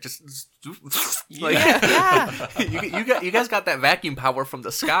Wakanda tech. Just like, Yeah. you guys got that vacuum power from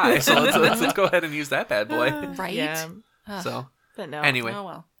the sky. So let's go ahead and use that bad boy." Right? Yeah. So But no. anyway, Oh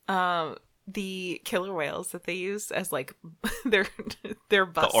well. The killer whales that they use as like their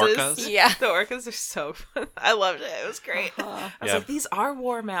buses. orcas? Yeah. The orcas are so I loved it. It was great. I was Yeah. like, these are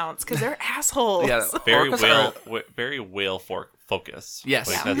war mounts because they're assholes. yeah, Very orcas are- very whale focus. Yes.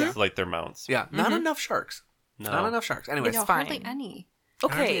 Like, Yeah. that's like their mounts. yeah, not enough sharks. No. Not enough sharks. Anyways, No, fine. hardly any.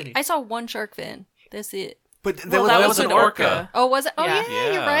 Hardly Okay. any. I saw one shark fin. That's it. but that Well, was an orca. Oh, was it? Oh, Yeah. yeah,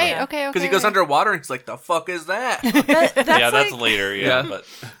 you're Yeah. right. Yeah. Okay, okay. Because he goes right. underwater and he's like, "The fuck is that?" That's like, later. Yeah. Yeah, but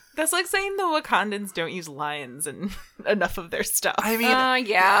that's like saying the Wakandans don't use lions in enough of their stuff. I mean,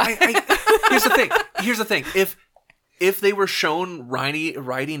 Yeah. Here's the thing. If they were shown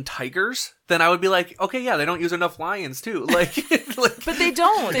riding tigers, then I would be like, okay, yeah, they don't use enough lions too. Like, but they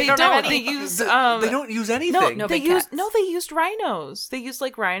don't. They don't don't. have They any. use they don't use anything. no, they big used cats. they used rhinos. They used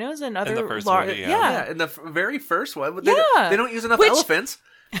like rhinos and other the first large. movie, Yeah. Yeah, in the very first one, they, Yeah. they don't use enough Which- elephants.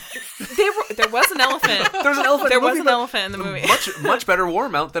 There was an elephant. There's an elephant. There in the was movie, an but elephant in the movie. much better war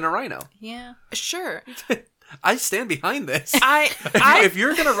mount than a rhino. Yeah. Sure. I stand behind this. I If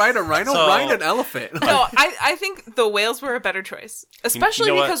you're gonna ride a rhino, So- ride an elephant. no, I think the whales were a better choice, especially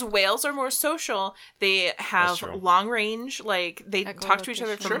know what? because whales are more social. They have true. long range, like they talk to each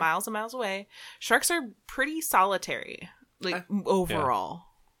other Echolocation. from Sure. miles and miles away. Sharks are pretty solitary, like overall.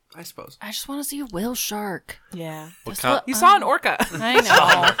 I suppose. I just want to see a whale shark. Yeah, Wakanda, you saw an orca. I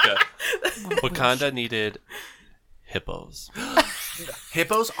know. Wakanda needed hippos.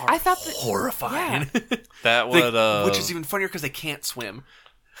 Hippos are I thought that- horrifying. That They- would, which is even funnier because they can't swim.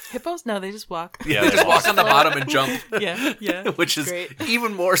 Hippos? No, they just walk. Yeah, they they just walk on the bottom and jump, Yeah, yeah. which is Great.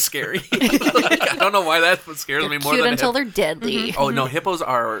 even more scary. Like, I don't know why that scares me more Cute than until hip- they're deadly. Oh no, hippos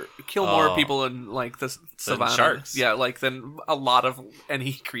are kill more Oh. people in like the savannah. sharks. Yeah, like than a lot of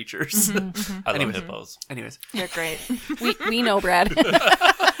any creatures. I Anyways. love hippos. Anyways, They're great. We know, Brad.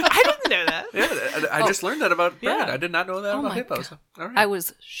 I didn't know that. yeah, I just learned that about Brad. Yeah. I did not know that Oh about my hippos. All right. I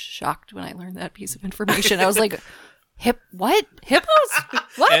was shocked when I learned that piece of information. I was like, what? Hippos?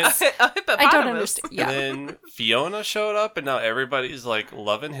 What? And- A I don't hippopotamus. understand. Yeah. And then Fiona showed up, and now everybody's like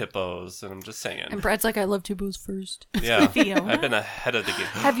loving hippos. And I'm just saying, And Brad's like, I loved hippos first. yeah, Fiona? I've been ahead of the game.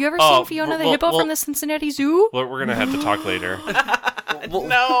 Have you ever Oh, seen Fiona the well, hippo well- from the Cincinnati Zoo? Well, we're gonna have to talk later.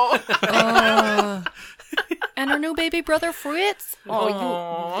 No. And her new baby brother Fritz. Oh,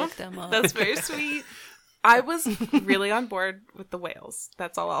 Aw. you look them up. That's very sweet. I was really on board with the whales.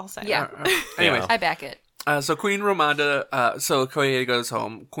 That's all I'll say. Yeah. Anyways, I back it. so Queen Ramonda, so Okoye goes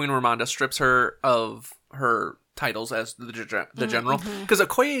home. Queen Ramonda strips her of her titles as the general because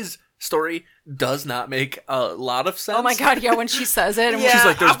Okoye's story does not make a lot of sense. Oh my god, yeah, when she says it. And Yeah. She's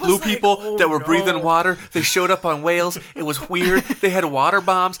like, there's I was blue like, people oh, that were no. breathing water. They showed up on whales. It was weird. They had water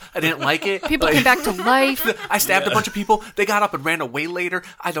bombs. I didn't like it. people Like, came back to life. I stabbed a bunch of people. They got up and ran away later.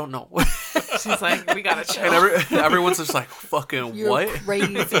 I don't know. She's like, we gotta chill. And everyone's just like, fucking You're what?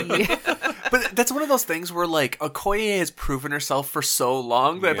 crazy. But that's one of those things where, like, Okoye has proven herself for so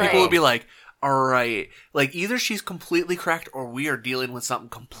long that Yeah. people will be like, all right, like, either she's completely cracked or we are dealing with something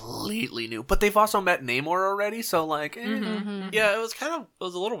completely new. But they've also met Namor already, so, like, Yeah, it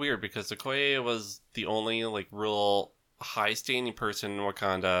was a little weird because Okoye was the only like real high standing person in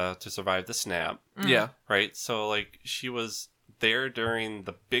Wakanda to survive the snap, yeah. right? So like she was there during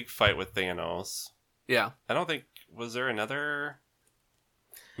the big fight with Thanos. Yeah. I don't think was there another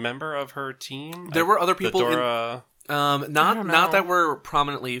member of her team? There were other people in- Dora. don't Not know. that were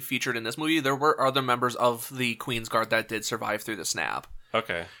prominently featured in this movie. There were other members of the Queen's Guard that did survive through the snap.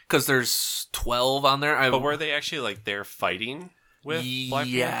 Okay, Because there's 12 on there. but were they actually like there fighting with Black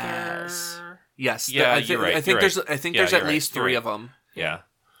Yes. Panther? Yes. Yeah, I think, you're right, I think you're there's right. I think Yeah, there's at you're right, least you're 3 right. of them. Yeah.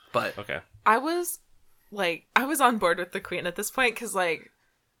 But Okay. I was on board with the queen at this point because like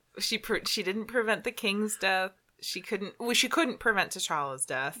she didn't prevent the king's death. She couldn't prevent T'Challa's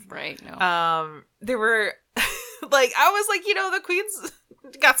death. Right, no. There were like I was like, the queen's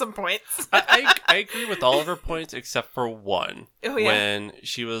got some points. I agree with all of her points except for one. Oh, yeah. When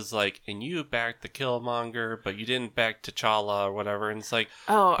she was like, and you backed the Killmonger, but you didn't back T'Challa or whatever. And it's like,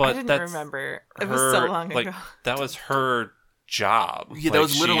 Oh, I but didn't that's remember. It was so long like, ago. that was her job. yeah, that Like,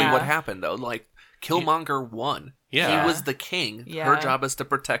 was literally she- what happened though. Like Killmonger won. Yeah. He was the king. Her Yeah. job is to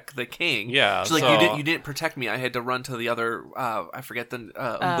protect the king. Yeah, She's like, so- you didn't protect me. I had to run to the other I forget the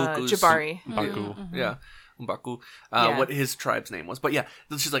Mbuku's Jabari. Baku. Yeah. Mbaku, Yeah. what his tribe's name was. But yeah,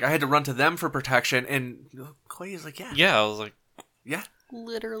 she's like, I had to run to them for protection. And Okoye's like, yeah. Yeah, I was like, Yeah.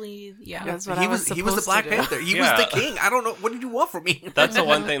 Literally, yeah. That's what he I was he was the supposed Black to do. Panther. He Yeah. was the king. I don't know. What did you want from me? that's the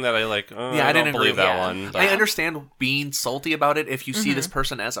one thing that I like. Yeah, I I didn't don't believe agree. that Yeah. one. I understand being salty about it if you see this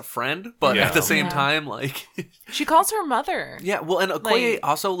person as a friend, but Yeah. at the same Yeah. time, like, She calls her mother. yeah. Well, and Okoye Like-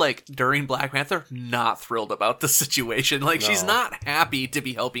 also, like, during Black Panther, not thrilled about the situation. Like, she's No. not happy to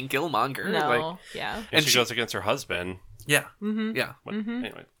be helping Killmonger. No. Like, Yeah. And and she she- goes against her husband. yeah, Mm-hmm. yeah. But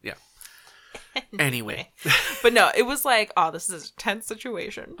Anyway, Anyway, But no, it was like, oh, this is a tense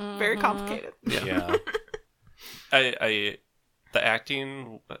situation. Very complicated. yeah. I the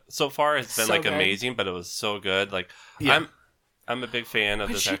acting so far has been So like good. amazing, but it was so good. Like Yeah. I'm a big fan of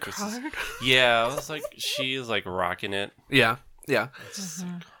Was this she actress. cried? Yeah, I was like, she is like rocking it. yeah, yeah.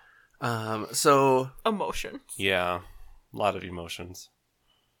 So Emotion. Yeah, a lot of emotions.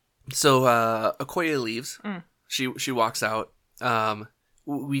 Okoye leaves. Mm. She walks out.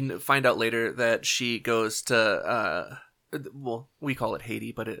 We find out later that she goes to well, we call it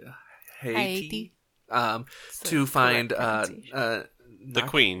Haiti, but Haiti. Haiti. To find correct pronunciation. The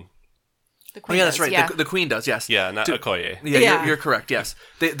queen. The Oh queen yeah, that's does, right. Yeah. The queen does. Yes. Yeah, not To- Okoye. Yeah, Yeah. You're correct. Yes,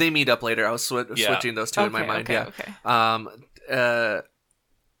 they meet up later. I was Yeah. switching those two in my mind. Okay, Yeah. okay.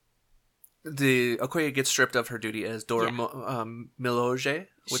 the Okoye gets stripped of her duty as Dora Miloje,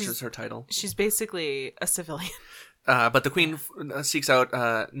 which is her title. She's basically a civilian. But the queen seeks out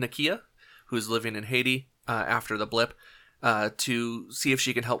Nakia, who's living in Haiti after the blip, to see if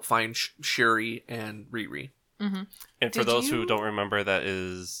she can help find Shuri and Riri. And for Did those you- who don't remember, that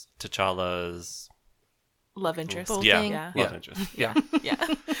is T'Challa's Love interest. Both yeah, thing. Yeah. love interest. Yeah. Yeah.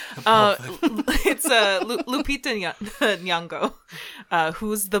 It's Lupita Nyong'o,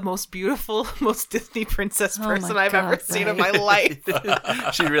 who's the most beautiful, most Disney princess Oh my person I've ever God, seen in right. my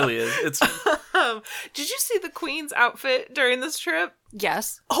life. She really is. It's Did you see the Queen's outfit during this trip?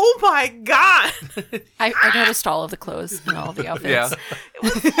 Yes. Oh my God! I noticed all of the clothes and all of the outfits.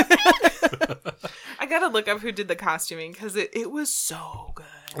 yeah. I gotta look up who did the costuming because it was so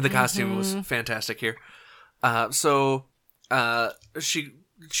good. The costume was fantastic here. So she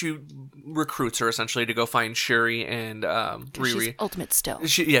recruits her essentially to go find Shuri and 'Cause she's Riri. ultimate stealth.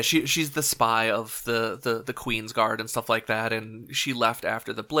 She's the spy of the Queen's Guard and stuff like that, and she left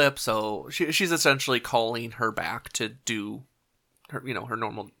after the blip, so she's essentially calling her back to do her her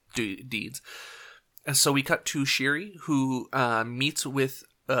normal deeds. And so we cut to Shuri, who meets with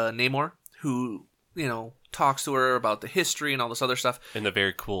Namor, who talks to her about the history and all this other stuff. In a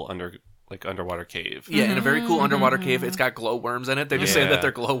very cool underwater cave. Yeah, in a very cool underwater cave. It's got glowworms in it. They're just saying that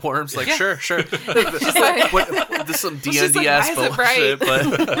they're glowworms. Like, sure. This is some just like, D&D-esque why is it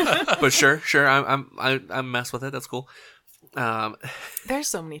bullshit, but sure. I mess with it. That's cool. There's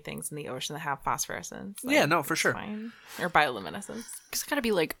so many things in the ocean that have phosphorescence. Yeah, no, for sure. Fine. Or bioluminescence. It's got to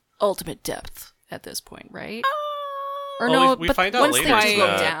be like ultimate depth at this point, right? Or Well, no, we but find out once later they go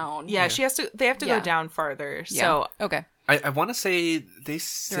that- down. Yeah, they have to Yeah. go down farther. Yeah. So Okay. I want to say they They're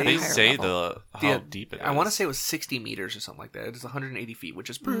say They higher say level. how deep it is. I want to say it was 60 meters or something like that. It's 180 feet, which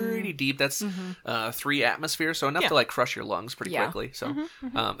is pretty deep. That's 3 atmospheres, so enough to like crush your lungs pretty Yeah. quickly. So,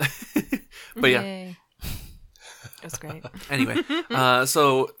 but yeah. Yay. it's great. Anyway,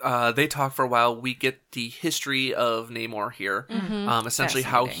 so they talk for a while. We get the history of Namor here. Essentially,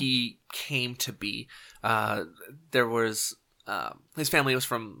 how Fascinating. he came to be. There was his family was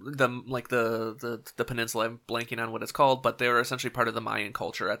from the peninsula. I'm blanking on what it's called, but they were essentially part of the Mayan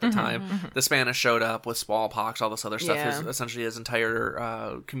culture at the time. The Spanish showed up with smallpox, all this other stuff. Yeah. Essentially, his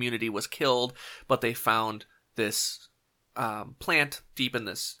entire community was killed, but they found this plant deep in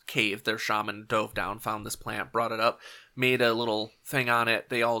this cave. Their shaman dove down, found this plant, brought it up, made a little thing on it.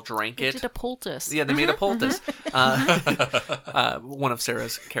 They all drank They it. did a poultice. Yeah, they made a poultice. One of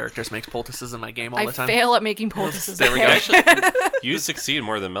Sarah's characters makes poultices in my game all I the time. fail at making poultices. There we go. Actually, you succeed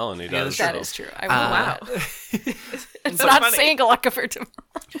more than Melanie does. that's That true. is true. I will. Wow. It's So not funny. saying Galactica for tomorrow.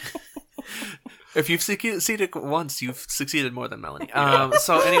 If you've succeeded once, you've succeeded more than Melanie.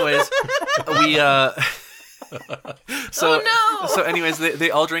 So, anyways, we. So Oh, no! So, anyways, they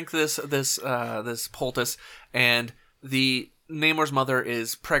all drink this poultice, and the Namor's mother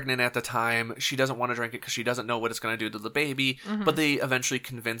is pregnant at the time. She doesn't want to drink it because she doesn't know what it's going to do to the baby. But they eventually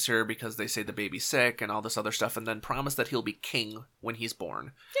convince her because they say the baby's sick and all this other stuff, and then promise that he'll be king when he's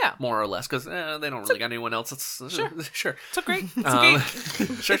born. Yeah. More or less, because they don't really got anyone else. It's sure. It's a great.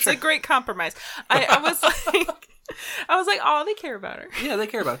 Sure, It's a great compromise. I was like, oh, they care about her. Yeah, they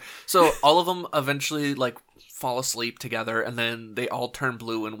care about it. So all of them eventually fall asleep together, and then they all turn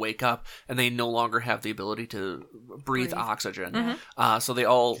blue and wake up, and they no longer have the ability to breathe oxygen. So they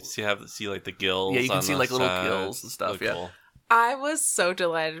all See the gills. Yeah, you can on see, the little side. gills and stuff, Look yeah. cool. I was so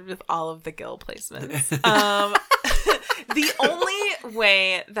delighted with all of the gill placements. The only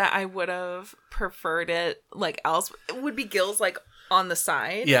way that I would have preferred it else would be gills on the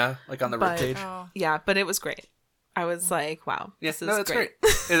side. yeah, on the But- ribcage. Yeah, but it was great. I was like, wow, Yeah, this is no, it's great.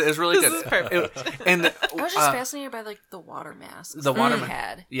 It was really This good. is perfect. And I was just fascinated by the water masks. the water they ma-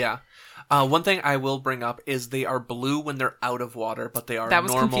 had. yeah. One thing I will bring up is they are blue when they're out of water, but they are That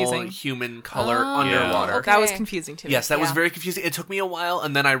was normal confusing. human color Oh, underwater. okay. That was confusing to me. Yes, that was Yeah. very confusing. It took me a while,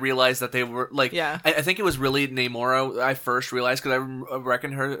 and then I realized that they were Yeah. I think it was really Namora. I first realized because I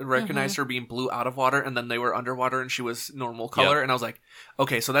recognized her being blue out of water, and then they were underwater, and she was normal color, Yep. and I was like,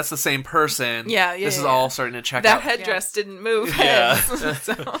 okay, so that's the same person. Yeah, This is yeah. all starting to check That out. headdress didn't move. Yeah. heads.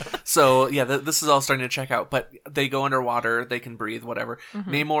 So- So yeah, this is all starting to check out. But they go underwater, they can breathe, whatever.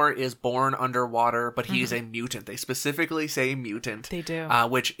 Namor is born underwater, but he is a mutant. They specifically say mutant. They do.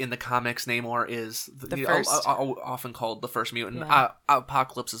 Which in the comics, Namor is The first. often called the first mutant. Yeah.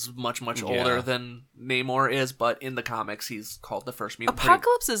 Apocalypse is much older Yeah. than Namor is, but in the comics, he's called the first mutant.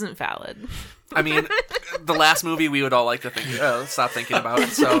 Apocalypse isn't valid. I mean, the last movie we would all like to think, stop thinking about it.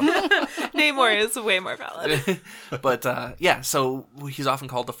 So Namor is way more valid. But yeah, so he's often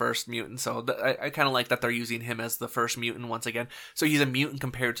called the first mutant. So I kind of like that they're using him as the first mutant once again. So he's a mutant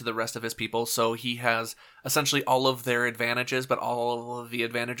compared to the rest of his people. So he has essentially all of their advantages, but all of the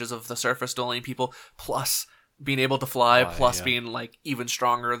advantages of the surface dwelling people, plus being able to fly, plus yeah. being like even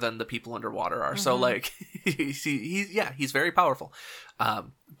stronger than the people underwater are. So like he's very powerful.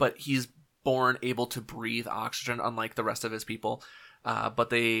 But he's born able to breathe oxygen, unlike the rest of his people.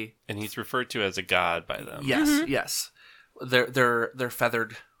 But they And he's referred to as a god by them. yes. They're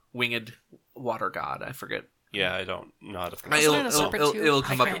feathered winged water god. I forget. Yeah, I don't know how to pronounce Isn't it. it a serpent too? It'll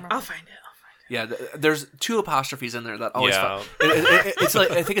come I up. can't remember. I'll find it. Yeah, there's 2 apostrophes in there that always. Yeah. It's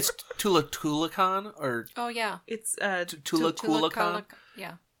like I think it's Tulakan or Oh yeah. It's Tulakan.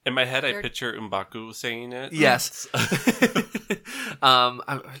 Yeah. In my head, I They're- picture M'Baku saying it. Yes.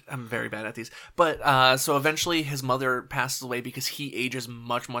 I'm very bad at these. But so eventually his mother passes away because he ages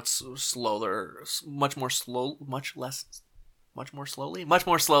much slower, much more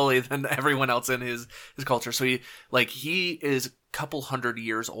slowly than everyone else in his culture. So he is a couple hundred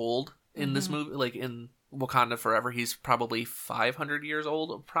years old in this movie, like in Wakanda Forever. He's probably 500 years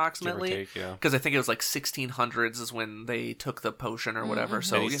old approximately. Give or take, yeah. Because I think it was like 1600s is when they took the potion or whatever.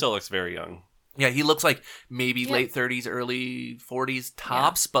 So And he still looks very young. yeah, he looks like maybe late 30s, early 40s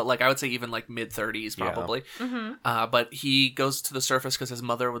tops, but like I would say even like mid 30s probably. But he goes to the surface because his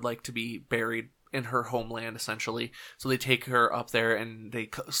mother would like to be buried in her homeland, essentially. So they take her up there and they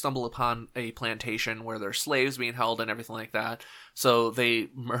stumble upon a plantation where there's slaves being held and everything like that. So they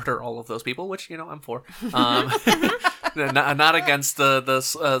murder all of those people, which, I'm for. Not against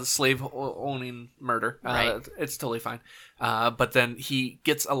the slave owning murder. Right. It's totally fine. But then he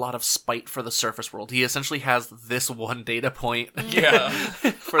gets a lot of spite for the surface world. He essentially has this one data point. Yeah.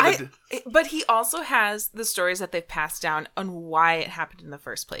 But he also has the stories that they've passed down on why it happened in the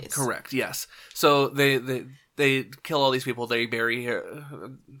first place. Correct. Yes. So they kill all these people. They bury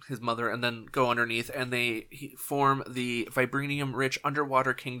his mother, and then go underneath, and they form the vibranium-rich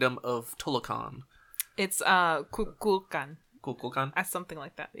underwater kingdom of Tulakan. It's Kukulkan. Kukulkan. Something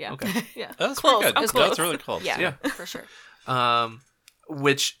like that. Yeah. Okay. Yeah. That's Close. pretty good. I'm That's close. really close. Yeah. Yeah. For sure.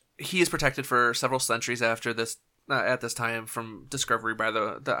 Which he is protected for several centuries after this. At this time, from discovery by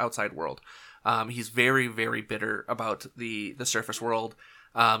the outside world. He's very, very bitter about the surface world.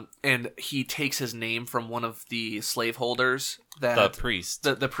 And he takes his name from one of the slaveholders that The priest.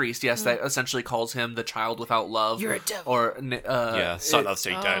 the priest, yes, that essentially calls him the child without love. You're a devil. Or Son of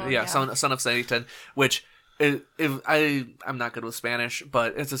Satan. yeah, son of Satan, which I'm not good with Spanish,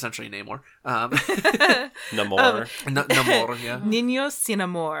 but it's essentially Namor. Namor. Namor, yeah. Niño sin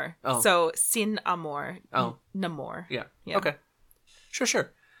amor. Oh. So sin amor. Oh. Namor. Yeah. Yeah. Okay.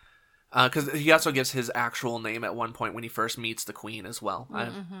 Sure. Because he also gives his actual name at one point when he first meets the queen as well. I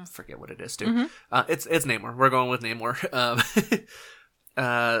forget what it is too. It's Namor. We're going with Namor.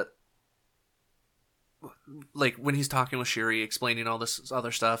 Like when he's talking with Shuri, explaining all this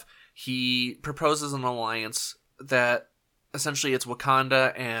other stuff, he proposes an alliance that essentially it's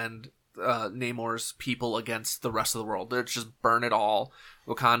Wakanda and Namor's people against the rest of the world. Let's just burn it all.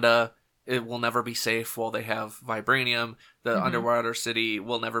 Wakanda, it will never be safe while they have vibranium. The underwater city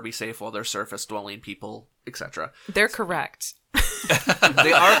will never be safe while they're surface dwelling people, etc. They're correct.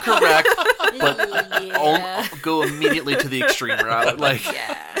 They are correct, but Yeah. go immediately to the extreme route. Like,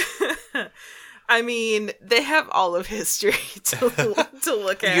 Yeah. I mean, they have all of history to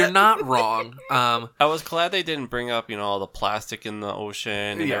look at. you're not wrong. I was glad they didn't bring up, all the plastic in the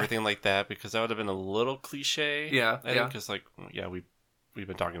ocean and Yeah. everything like that, because that would have been a little cliche. Yeah, I think, because, we've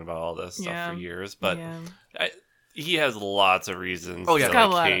been talking about all this stuff for years, but Yeah. he has lots of reasons Oh, yeah. to Got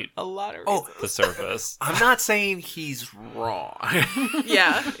a lot, hate a lot of Oh, reasons. the surface. I'm not saying he's wrong,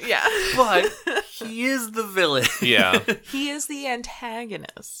 Yeah. but he is the villain. Yeah. He is the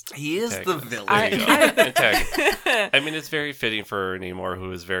antagonist. He is the Antagonist. villain. There you go. Antagonist. I mean, it's very fitting for Namor, who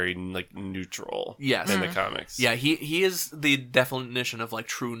is very, neutral Yes. in the comics. Yeah, he is the definition of like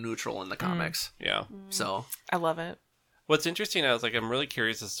true neutral in the comics. Yeah. So I love it. What's interesting, I'm really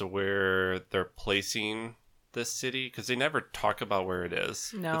curious as to where they're placing this city, because they never talk about where it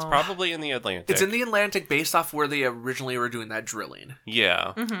is. No. It's probably in the Atlantic. it's in the Atlantic, based off where they originally were doing that drilling.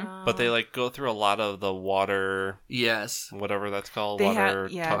 Yeah. Mm-hmm. But they go through a lot of the water, Yes, whatever that's called, They water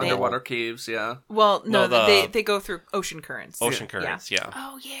had- yeah, tunnel, they- underwater caves. Yeah, Well, no, No, they go through ocean currents. ocean currents. Yeah.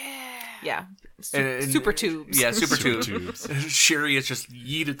 Oh yeah. Yeah. And- Super tubes. yeah, super Super tubes. tubes. Shuri is just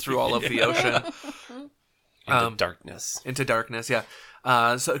yeeted through all of the ocean. Into darkness. Into darkness, yeah.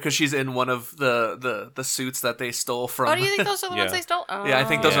 So because she's in one of the suits that they stole from. Oh, do you think those are the ones Yeah. they stole? Oh. Yeah, I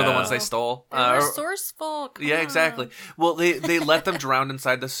think those are the Yeah. ones they stole. They were resourceful. Come Yeah, on. exactly. Well, they let them drown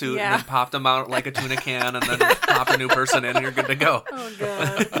inside the suit Yeah. and then popped them out like a tuna can and then pop a new person in and you're good to go. Oh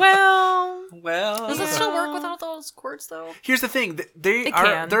god. Well, Well, Does it still work without those quartz though? here's the thing: It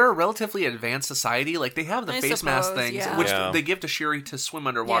can. they're a relatively advanced society. Like they have the I face mask suppose, things, yeah. which Yeah. they give to Shuri to swim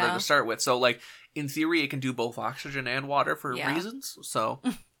underwater Yeah. to start with. So, like in theory, it can do both oxygen and water for Yeah. reasons. So,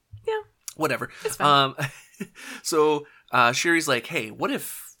 Yeah. whatever. It's fine. So Shuri's like, "Hey, what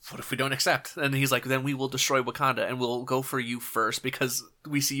if we don't accept?" And he's like, "Then we will destroy Wakanda and we'll go for you first because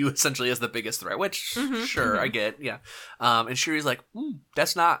we see you essentially as the biggest threat." Which, sure, I get, yeah. And Shuri's like,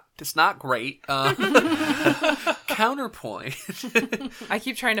 "That's not great." Counterpoint. I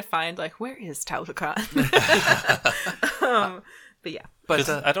keep trying to find like where is Talokan. But yeah, But 'Cause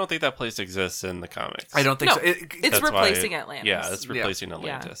I don't think that place exists in the comics. I don't think No, so. it's That's why- replacing Atlantis. Yeah, it's replacing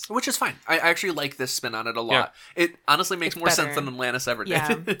Atlantis. Which is fine. I actually like this spin on it a lot. It honestly makes It's more sense better. than Atlantis ever did.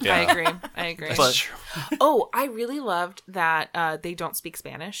 Yeah, Yeah. I agree. But- Oh, I really loved that they don't speak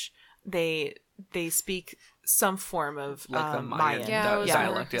Spanish. They speak some form of Like the Mayan. Mayan Yeah, it was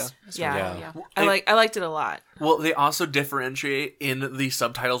dialect, yeah. Yeah. Yeah. I liked it a lot. Well, they also differentiate in the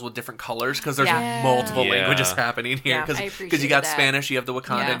subtitles with different colors because there's Yeah. multiple Yeah. languages happening here. Yeah, Because I you appreciated got that. Spanish, you have the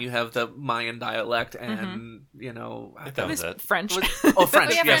Wakanda, Yeah. and you have the Mayan dialect, and I That thought- was it. French. oh,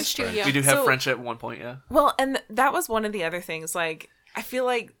 French. Oh, yeah, yes, French too, yeah. We do have So- French at one point. Yeah. Well, and that was one of the other things. Like, I feel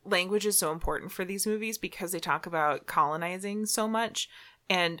like language is so important for these movies because they talk about colonizing so much.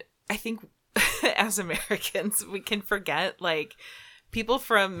 And I think as Americans, we can forget, like, people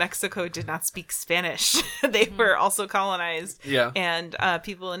from Mexico did not speak Spanish. They were also colonized. Yeah. And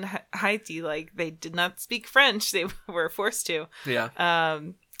people in Haiti, like, they did not speak French. They were forced to. Yeah.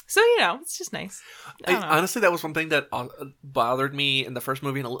 So, you know, it's just nice. I don't know. Honestly, that was one thing that bothered me in the first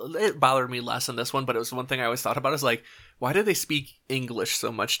movie, and it bothered me less in this one. But it was one thing I always thought about: is like, why do they speak English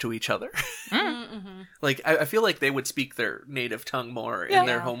so much to each other? Like, I feel like they would speak their native tongue more in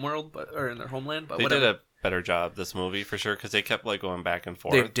their homeworld, or in their homeland. But They whatever. did a better job this movie for sure because they kept like going back and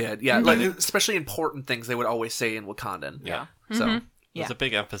forth. They did, yeah. Like especially important things they would always say in Wakandan. Yeah. So There's a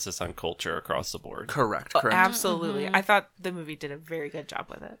big emphasis on culture across the board. correct. Absolutely. I thought the movie did a very good job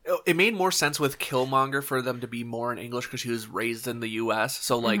with it. It made more sense with Killmonger for them to be more in English because he was raised in the U.S.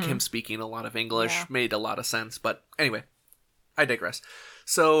 So like him speaking a lot of English Yeah. made a lot of sense. But anyway, I digress.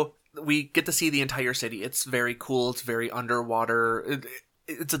 So we get to see the entire city. It's very cool. It's very underwater.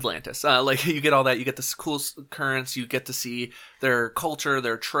 It's Atlantis. Like you get all that. You get this cool currents. You get to see their culture,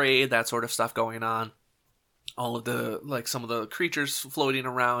 their trade, that sort of stuff going on. All of the, like, some of the creatures floating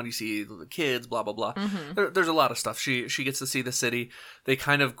around. You see the kids, blah blah blah. There's a lot of stuff. She gets to see the city. They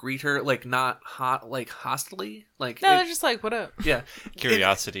kind of greet her like not hostily. Like No, they're just like, what up? yeah,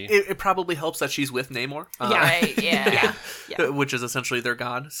 Curiosity. It probably helps that she's with Namor. Right, yeah. Yeah. which is essentially their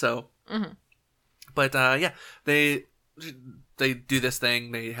god. So, but yeah, they do this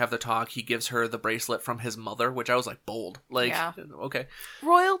thing. They have the talk. He gives her the bracelet from his mother, which I was like, bold. Like, Yeah. okay,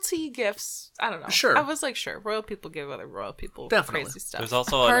 Royalty gifts. I don't know. Sure. I was like, sure. Royal people give other royal people Definitely. crazy stuff. There's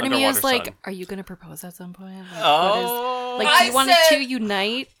also Part an of me underwater is like, sun. are you going to propose at some point? Like, Oh. what is, like, do you I want said- to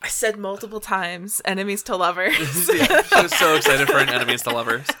unite? I said multiple times, enemies to lovers. yeah, she was so excited for an enemies to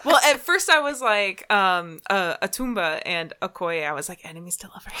lovers. Well, at first I was like, Atumba and Okoye. I was like, enemies to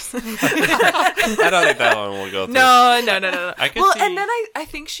lovers. I don't think that one will go through. No. I could Well, see- and then I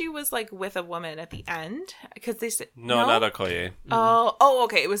think she was like with a woman at the end because they said No, not Okoye. Oh,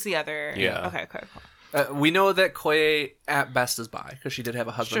 okay. It was the other. Yeah. Okay. Cool. We know that Koye at best is bi because she did have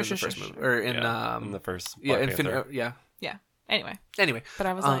a husband Sure, in the first sure, movie, or in Yeah, in the first yeah, Black Infinite, Panther. yeah. Yeah. Anyway, Anyway, but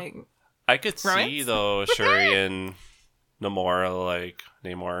I was like, I could see Romance? though Shuri and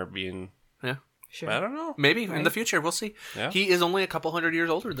Namor being. yeah, sure. I don't know. maybe in Right. the future we'll see. Yeah. He is only a couple hundred years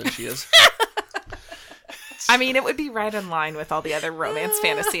older than she is. I mean, it would be right in line with all the other romance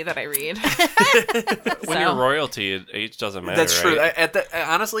fantasy that I read. When you're royalty, age doesn't matter. That's true. right?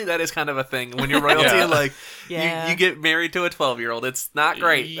 Honestly, that is kind of a thing. When you're royalty, Yeah. like Yeah. you get married to a 12-year-old. It's not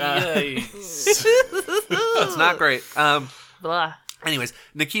great. Yikes. It's not great. Blah. Anyways,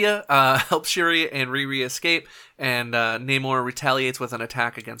 Nakia helps Shuri and Riri escape, and Namor retaliates with an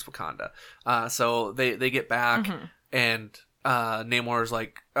attack against Wakanda. So they get back, and Namor's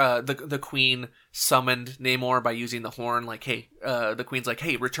like, the queen summoned Namor by using the horn. Like, hey, the queen's like,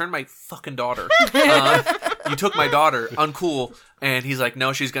 hey, return my fucking daughter. You took my daughter, uncool. And he's like,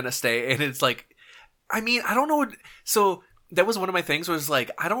 no, she's gonna stay. And it's like, I mean, I don't know. So that was one of my things. Was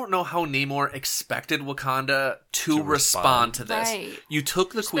like, I don't know how Namor expected Wakanda to respond to this. Right. You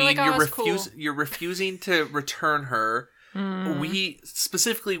took the be queen. like, oh, it's cool. You're refusing to return her. we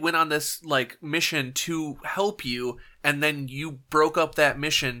specifically went on this like mission to help you, and then you broke up that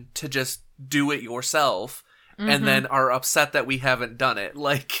mission to just do it yourself, and then are upset that we haven't done it.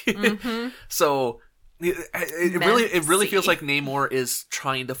 Like, so it really feels like Namor is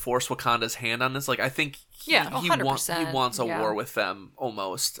trying to force Wakanda's hand on this. Like, I think he 100%. wants a Yeah. war with them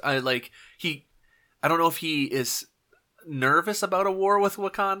almost. I don't know if he is nervous about a war with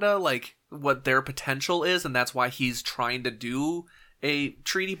Wakanda, like what their potential is, and that's why he's trying to do a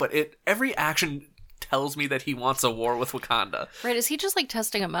treaty, but every action tells me that he wants a war with Wakanda. Right? Is he just like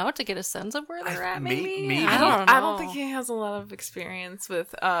testing them out to get a sense of where they're at? Maybe. I don't think he has a lot of experience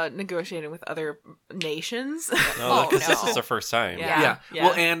with negotiating with other nations. No, because this no. is the first time. Yeah.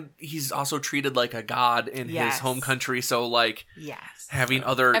 Well, and he's also treated like a god in his Yes. home country, so like Yes. having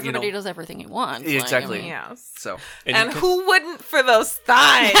other, Everybody does everything he wants. like, Exactly. I mean, Yes. so And who wouldn't for those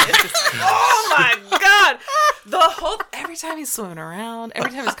thighs? Oh my god! Every time he's swimming around,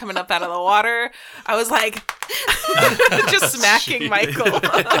 every time he's coming up out of the water, I was like, just smacking Michael.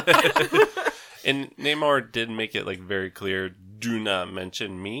 And Namor did make it like very clear: do not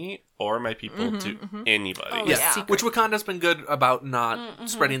mention me or my people to anybody. Oh, yeah, yeah. which Wakanda's been good about not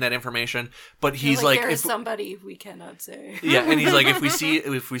spreading that information, but he's like there's if, somebody we cannot say. yeah, and he's like, if we see a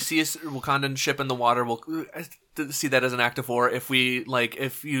Wakandan ship in the water, we'll see that as an act of war. If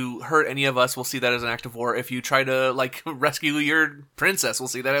you hurt any of us, we'll see that as an act of war. If you try to like rescue your princess, we'll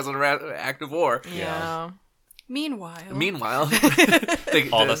see that as an act of war. Yeah. Meanwhile,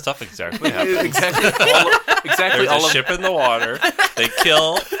 All that stuff exactly happened. exactly There's all a of ship in the water. They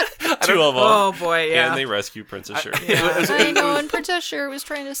kill two of them. Oh boy, yeah. And they rescue Princess Shuri. I know, and Princess Shuri was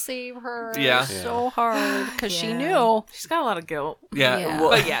trying to save her Yeah. so hard because she Yeah. knew. She's got a lot of guilt. Yeah, Yeah. well,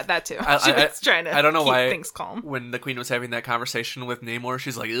 But yeah, that too. I- She was trying to I don't know keep why things calm. when the queen was having that conversation with Namor,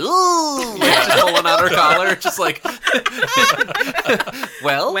 she's like, ooh, like, just pulling out her collar, just like,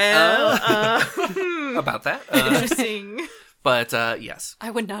 well, about that. Interesting. But yes,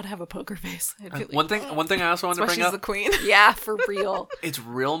 I would not have a poker face. I'd be like, one thing I also wanted to Why bring she's up, the queen. yeah, for real. it's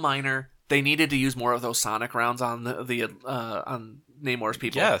real minor. They needed to use more of those sonic rounds on on Namor's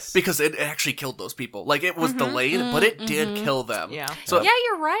people. Yes. because it actually killed those people. Like it was delayed, but it did kill them. Yeah. So Yeah,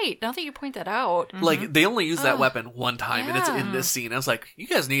 you're right. Now that you point that out. like they only used that weapon one time, and it's in Yeah. this scene. I was like, you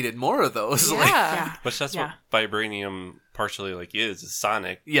guys needed more of those. Yeah. Like, Yeah. Which that's Yeah. what vibranium partially like is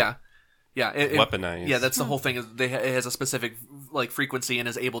sonic, yeah. weaponized. Yeah, that's the whole thing. Is it has a specific like frequency and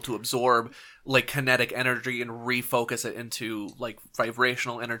is able to absorb like kinetic energy and refocus it into like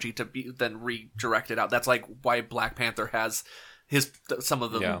vibrational energy to be then redirect it out. That's like why Black Panther has some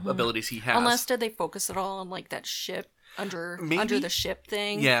of the abilities he has. Unless did they focus it all on like that ship under Maybe. the ship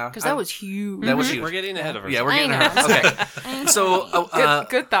thing? Yeah, because that was huge. that was huge. We're getting ahead of ourselves. Yeah, we're I getting know. ahead. Okay, so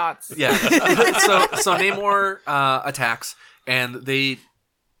Good thoughts. yeah, so Namor attacks and they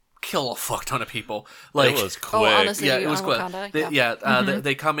kill a fuck ton of people. Like it was quick. Oh, honestly, yeah, it was on quick. Wakanda,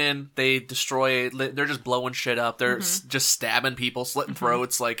 They come in, they destroy. They're just blowing shit up. They're just stabbing people, slitting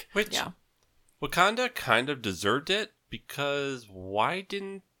throats. Like Which Yeah. Wakanda kind of deserved it because why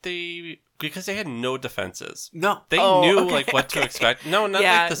didn't they? Because they had no defenses. no, They Oh, knew okay, like what to okay. expect. No, not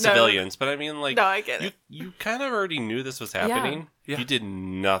Yeah, like the no. civilians, but I mean like No, I get it. you kind of already knew this was happening. Yeah. You did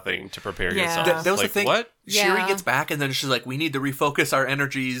nothing to prepare Yeah. yourself. That was like, the thing. What? Shuri Yeah. gets back, and then she's like, "We need to refocus our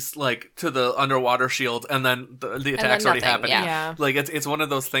energies like to the underwater shield," and then the attack's already nothing, happening. yeah. Yeah. Like it's one of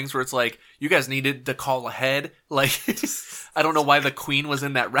those things where it's like you guys needed to call ahead. Like I don't know why the queen was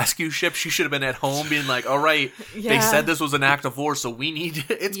in that rescue ship. She should have been at home, being like, "All right, they Yeah. said this was an act of war, so we need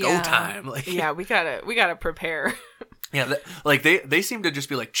it's go Yeah. time." Like Yeah, we gotta prepare. yeah, like they seem to just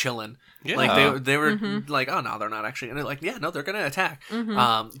be like chilling. Yeah. Like they were like, "Oh no, they're not actually." And they're like, "Yeah, no, they're gonna attack."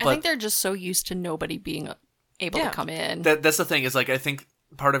 I But think they're just so used to nobody being able Yeah. to come in. that's the thing is like I think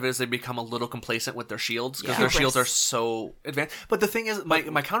part of it is they become a little complacent with their shields because Yeah. their shields are so advanced. But the thing is, my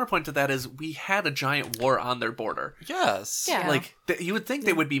counterpoint to that is we had a giant war on their border. Yes. Yeah. Like you would think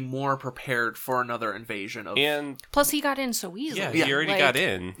they would be more prepared for another invasion of. And Plus, he got in so easily. yeah, he already Like, got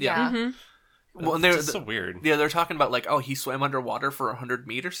in. Yeah. Well, and It's so weird. yeah, they're talking about like, oh, he swam underwater for 100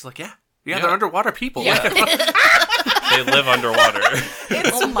 meters. It's like, yeah, Yeah. they're underwater people. Yeah. They live underwater.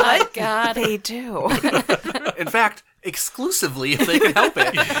 Oh my god. They do. In fact, exclusively if they can help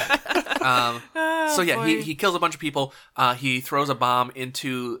it. So yeah, boy. he kills a bunch of people. He throws a bomb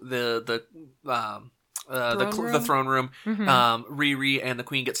into the throne room. Riri and the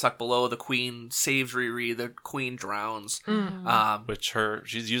queen get sucked below. The queen saves Riri. The queen drowns. Which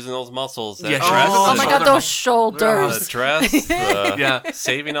she's using those muscles. That Yeah, she dress, uses Oh those my shoulder god, those muscles. shoulders. the dress, the Yeah.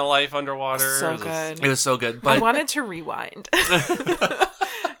 saving a life underwater. So It was- good. It was so good, I but wanted to rewind.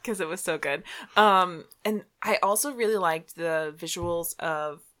 because it was so good. And I also really liked the visuals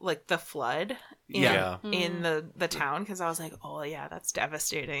of like the flood in the town, because I was like, oh yeah, that's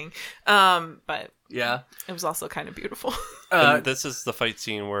devastating. But Yeah. it was also kind of beautiful. And this is the fight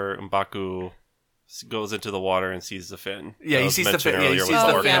scene where M'Baku goes into the water and sees the fin. Yeah, he sees the fin. Yeah, he sees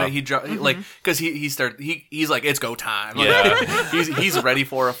the fin. Like, because he's like, it's go time. Yeah. he's ready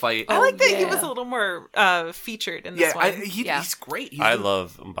for a fight. I like that he was a little more featured in this one. He's great. I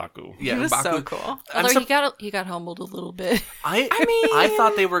love M'Baku. Yeah, He was M'Baku. so cool. Although he got humbled a little bit. I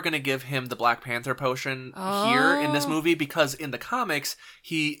thought they were going to give him the Black Panther potion here in this movie, because in the comics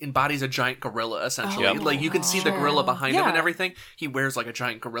he embodies a giant gorilla essentially. Yep. Like, you can see the gorilla behind him Yeah. and everything. He wears like a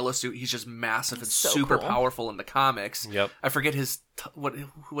giant gorilla suit. He's just massive and So super cool. powerful in the comics. Yep. I forget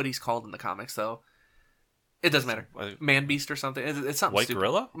what he's called in the comics though. It doesn't matter. Man Beast or something. It's something White stupid.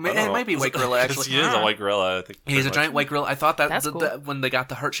 gorilla? It might be White Gorilla actually. He is a white gorilla, I think. He's pretty a much. giant white gorilla. I thought that, That's cool. when they got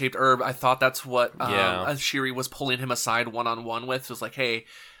the heart-shaped herb, I thought that's what Yeah. Shiri was pulling him aside one-on-one with. It was like, hey,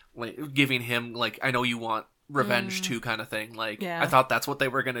 like, giving him, like, I know you want revenge too kind of thing. Like, Yeah. I thought that's what they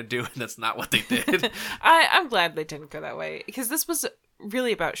were going to do, and that's not what they did. I'm glad they didn't go that way, because this was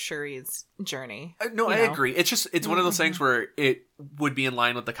really about Shuri's journey. No, you I know? agree. It's one of those things where it would be in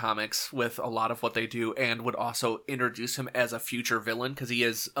line with the comics with a lot of what they do, and would also introduce him as a future villain, because he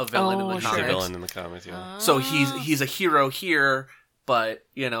is a villain in the Oh, He's comics. a villain in the comics, yeah. So he's a hero here, but,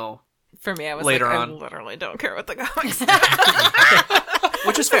 you know, For me, I was Later like, on. I literally don't care what the comics.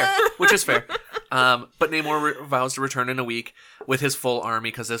 which is fair. But Namor vows to return in a week with his full army,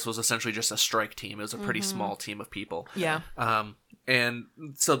 because this was essentially just a strike team. It was a pretty small team of people. Yeah, And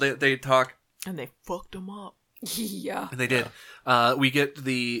so they talk, and they fucked him up. Yeah. and they did. We get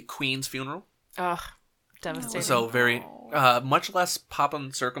the Queen's funeral. Ugh, devastating. So very much less pomp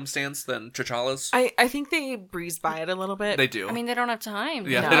and circumstance than T'Challa's. I think they breezed by it a little bit. They do. I mean, they don't have time.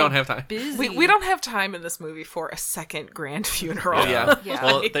 yeah, no. they don't have time. Busy. we don't have time in this movie for a second grand funeral. Yeah. Yeah.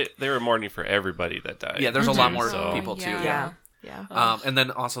 Well, they were mourning for everybody that died. Yeah, there's a lot more So- people too. Yeah. Yeah. Yeah. And then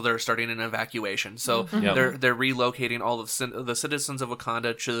also they're starting an evacuation, so Yep. they're relocating all of the citizens of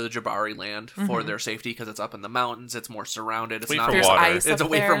Wakanda to the Jabari land for their safety, because it's up in the mountains. It's more surrounded. It's Away not from There's water. ice It's up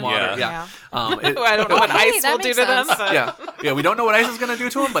away there. from water. Yeah. Yeah. I don't know what Hey, ice that will do makes to them. sense. But Yeah, we don't know what ice is going to do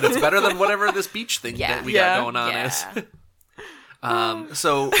to them, but it's better than whatever this beach thing Yeah. that we Yeah. got going on is.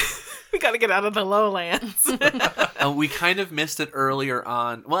 So we got to get out of the lowlands. we kind of missed it earlier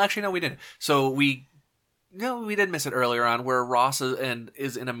on. Well, actually, no, we didn't. So we did miss it earlier on, where Ross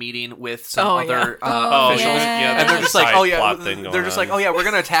is in a meeting with some Oh, other Oh, officials. yeah. And they're there's just a like, side oh yeah, plot thing going they're just on. like, oh yeah, we're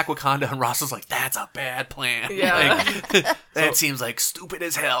gonna attack Wakanda, and Ross is like, that's a bad plan. Yeah. Like, that seems like stupid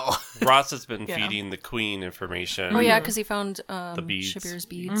as hell. Ross has been Yeah. feeding the queen information. Oh yeah, because he found beads. Shabir's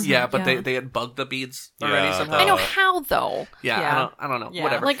beads. Yeah, but they had bugged the beads already Yeah, somehow. I know how though. Yeah, Yeah. I don't know. Yeah.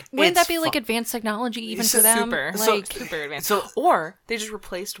 Whatever. Like, wouldn't It's that be like fu- advanced technology even It's for them? super, Like, super advanced. so- Or they just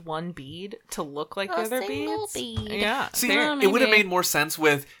replaced one bead to look like the A other single beads. bead. Yeah. See, Well, it would have maybe. made more sense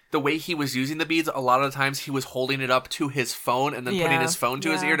with the way he was using the beads. A lot of the times he was holding it up to his phone and then putting Yeah. his phone to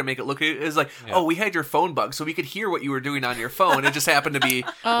his Yeah. ear to make it look. It's like, oh, we had your phone bugged, so we could hear what you were doing on your phone. It just happened to be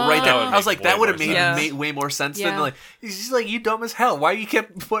right there. That would I was make like, that way would have more made, sense. made way more sense than Yeah. like, he's just like, you dumb as hell. Why you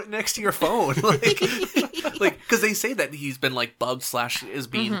kept putting it next to your phone? like, because they say that he's been like bugged / is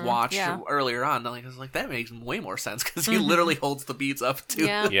being watched yeah. earlier on. Like, I was like, that makes way more sense because he literally holds the beads up to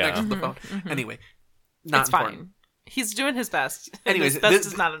Yeah. Yeah. next to the phone. Anyway, not It's important. fine. He's doing his best. Anyways, his best this-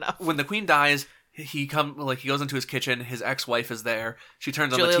 is not enough. When the queen dies, he goes into his kitchen. His ex-wife is there. She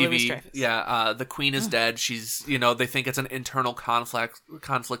turns Julia on the TV. Louis-Dreyfus. Yeah, the queen is dead. She's, they think it's an internal conflict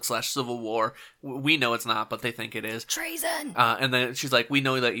 / civil war. We know it's not, but they think it is. treason. And then she's like, "We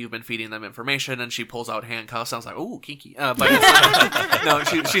know that you've been feeding them information," and she pulls out handcuffs. I was like, "Ooh, kinky!" But it's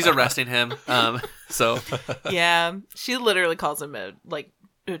no, she's arresting him. So Yeah, she literally calls him a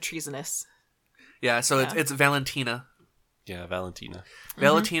treasonous. yeah, so it's Valentina. Yeah, Valentina.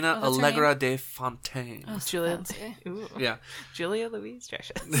 Valentina Oh, that's her Allegra de Fontaine. Oh, so Julia- fancy. Ooh. Yeah. Julia Louise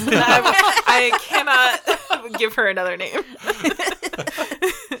Dreyfus. I cannot give her another name.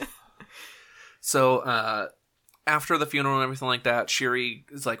 So, after the funeral and everything like that, Shiri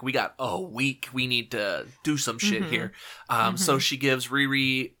is like, we got a week. We need to do some shit here. So she gives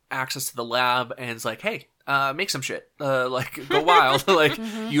Riri access to the lab and is like, hey, make some shit. Like, go wild. Like,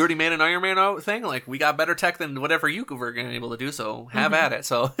 you already made an Iron Man thing. Like, we got better tech than whatever you were able to do. So have at it.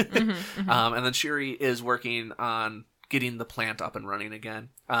 So, and then Shiri is working on getting the plant up and running again.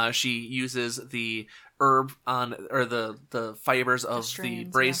 She uses the herb the fibers of the strands,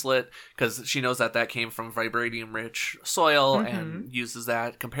 bracelet because she knows that came from vibranium rich soil and uses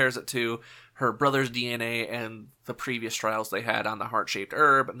that, compares it to her brother's DNA and the previous trials they had on the heart-shaped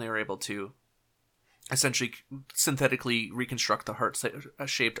herb, and they were able to essentially synthetically reconstruct the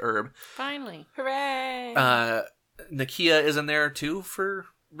heart-shaped herb. Finally. Hooray! Nakia is in there too for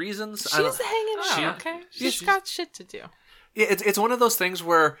reasons. She's hanging out. Okay, she's got shit to do. It's one of those things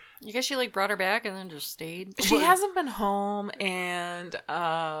where I guess she like brought her back and then just stayed. She hasn't been home, and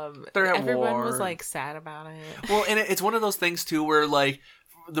They're at everyone war. was like sad about it. well, and it's one of those things too where like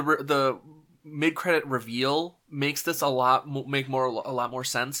the mid-credit reveal makes this a lot more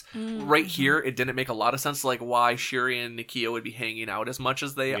sense. Right here, it didn't make a lot of sense, like why Shuri and Nakia would be hanging out as much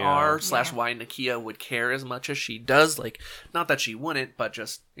as they are, / why Nakia would care as much as she does. Like, not that she wouldn't, but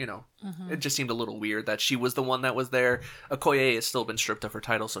just, it just seemed a little weird that she was the one that was there. Okoye has still been stripped of her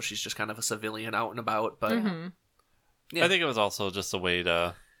title, so she's just kind of a civilian out and about. But yeah. I think it was also just a way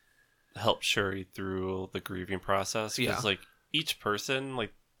to help Shuri through the grieving process. Because, like, each person,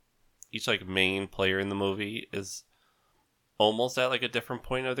 like, each like main player in the movie is almost at like a different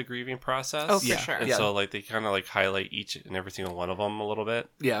point of the grieving process. Oh, for sure. And so like they kind of like highlight each and every single one of them a little bit.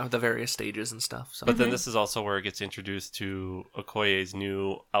 Yeah, the various stages and stuff. So. But then this is also where it gets introduced to Okoye's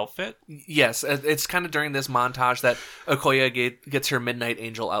new outfit. Yes, it's kind of during this montage that Okoye gets her Midnight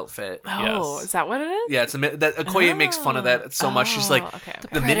Angel outfit. Oh, Yes. is that what it is? Yeah, that Okoye makes fun of that so much. She's like, okay.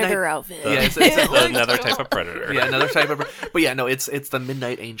 the Predator outfit. Yeah, it's Another type of predator. yeah, another type of. But yeah, no, it's the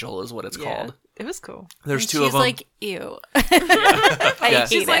Midnight Angel is what it's Yeah. call. It was cool. There's And two of she's them. like, ew. I Yeah.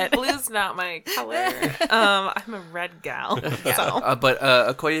 She's hate like, it. blue's not my color. I'm a red gal. So. But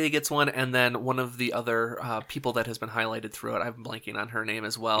Okoye gets one, and then one of the other people that has been highlighted throughout. I'm blanking on her name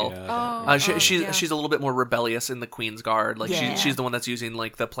as well. Yeah, She's a little bit more rebellious in the Queen's Guard. Like Yeah. she's the one that's using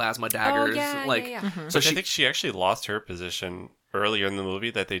like the plasma daggers. yeah, like yeah. so I she. think she actually lost her position earlier in the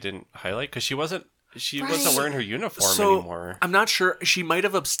movie that they didn't highlight because she wasn't Right. wearing her uniform So anymore. I'm not sure. She might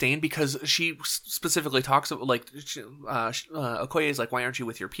have abstained because she specifically talks about like Okoye is like, "Why aren't you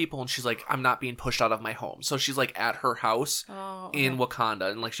with your people?" And she's like, "I'm not being pushed out of my home." So she's like at her house in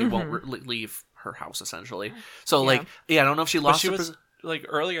Wakanda, and like she won't leave her house essentially. So like, I don't know if she But lost. she her was like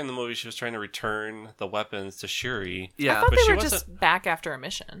earlier in the movie, she was trying to return the weapons to Shuri. yeah, I thought but they she were wasn't- just back after a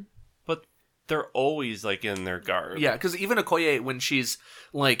mission. But they're always like in their garb. yeah, because even Okoye when she's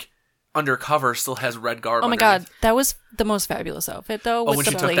like undercover still has red garb. Oh my underneath. god, that was the most fabulous outfit though, Oh, with when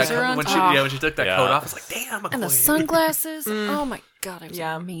the she took that blazer on when she top when she took that Yeah. coat off, it's like damn, Okoye. and the sunglasses. Oh my god, it was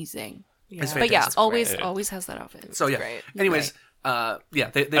Yeah. amazing. It's But yeah, fantastic. always has that outfit. So yeah. great. Anyways, they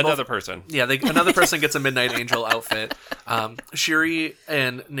Another both, person. yeah, another person gets a Midnight Angel outfit. Shuri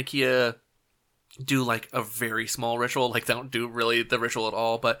and Nakia do like a very small ritual, like they don't do really the ritual at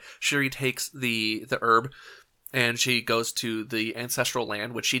all. But Shuri takes the herb and she goes to the ancestral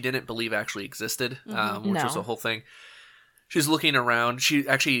land, which she didn't believe actually existed, which was No. a whole thing. She's looking around. She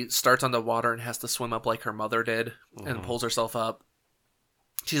actually starts on the water and has to swim up like her mother did, and pulls herself up.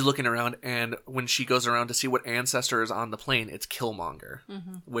 She's looking around, and when she goes around to see what ancestor is on the plane, it's Killmonger,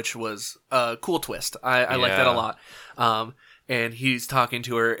 which was a cool twist. I like that a Yeah. lot. And he's talking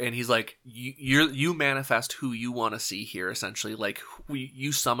to her, and he's like, "You manifest who you want to see here. Essentially, like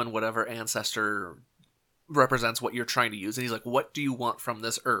you summon whatever ancestor represents what you're trying to use." And he's like, "What do you want from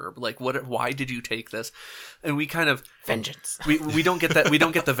this herb? Like, why did you take this?" And we kind of Vengeance. we don't get that. We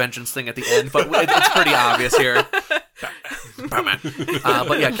don't get the vengeance thing at the end, but it's pretty obvious here.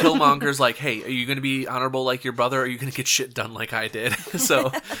 But yeah, Killmonger's like, "Hey, are you going to be honorable like your brother, or are you going to get shit done like I did?"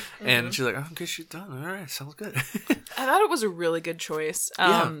 So, and she's like, "I'll get shit done. All right, sounds good." I thought it was a really good choice.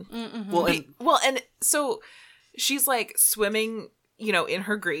 Well, And so she's like swimming, in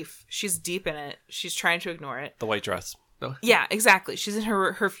her grief. She's deep in it. She's trying to ignore it. The white dress. Yeah, exactly. She's in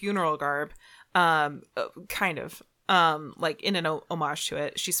her funeral garb, kind of, like in an homage to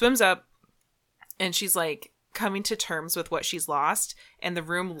it. She swims up, and she's like coming to terms with what she's lost, and the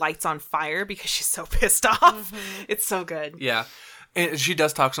room lights on fire because she's so pissed off. It's so good. yeah. And she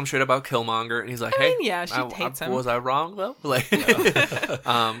does talk some shit about Killmonger, and he's like, "Hey, mean, yeah, she hates him. Was I wrong though?" Like,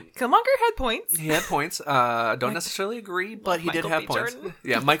 Killmonger had points. he had points. Don't necessarily agree, but he did Michael have B. points. Jordan.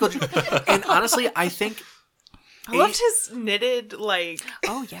 Yeah, Michael. And honestly, I think I loved his knitted like.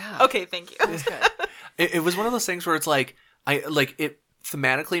 Oh yeah. Okay, thank you. it was one of those things where it's like it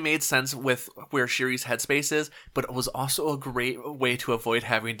thematically made sense with where Shuri's headspace is, but it was also a great way to avoid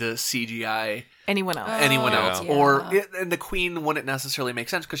having to CGI Anyone else? anyone yeah. else, Yeah. and the Queen wouldn't necessarily make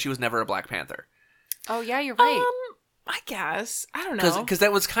sense because she was never a Black Panther. Oh yeah, you're right. I guess. I don't know. Because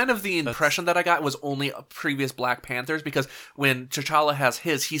that was kind of the impression that I got was only previous Black Panthers, because when T'Challa has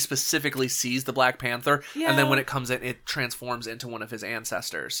his, he specifically sees the Black Panther, and then when it comes in, it transforms into one of his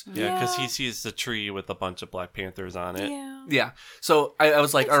ancestors. Yeah, because he sees the tree with a bunch of Black Panthers on it. Yeah. So I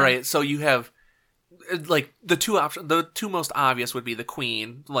was like, all right, so you have, like, the two most obvious would be the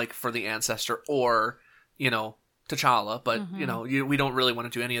Queen, like, for the ancestor, or, T'Challa, but we don't really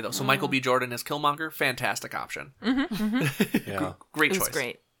want to do any of those. So Michael B. Jordan as Killmonger, fantastic option. Yeah, great It choice. was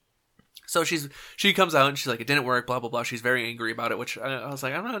great. So she comes out and she's like, it didn't work, blah blah blah. She's very angry about it, which I was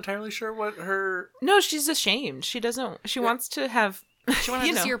like, I'm not entirely sure what her. No, she's ashamed. She doesn't. She wants to have. She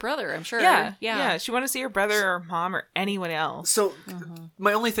wanted to see her brother, I'm sure. Yeah. She wanted to see her brother or mom or anyone else. So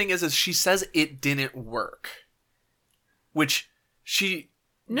my only thing is she says it didn't work, which she.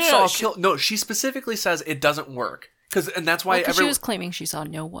 She specifically says it doesn't work, and that's why she was claiming she saw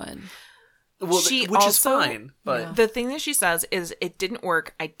no one. Well, which is fine, but the thing that she says is it didn't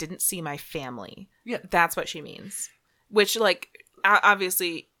work. I didn't see my family. Yeah, that's what she means. Which, like,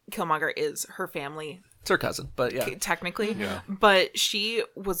 obviously, Killmonger is her family. It's her cousin, but yeah, technically. Yeah. But she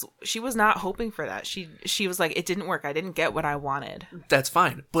was not hoping for that. She was like, it didn't work. I didn't get what I wanted. That's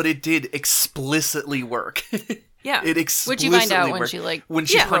fine, but it did explicitly work. Yeah, it explicitly Which you find out worked. when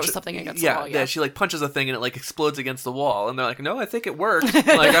she punches something against the wall. Yeah, she like punches a thing and it like explodes against the wall, and they're like, "No, I think it worked." Like,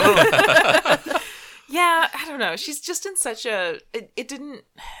 I don't know. Yeah, I don't know. She's just in such a. It didn't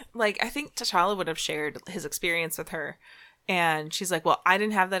like. I think T'Challa would have shared his experience with her, and she's like, "Well, I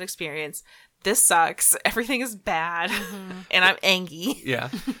didn't have that experience. This sucks. Everything is bad, and I'm angry." Yeah.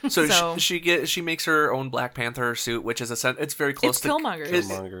 So she makes her own Black Panther suit, which is it's very close to Killmonger's.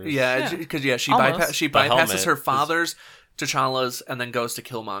 Yeah, because she bypasses her father's, T'Challa's, and then goes to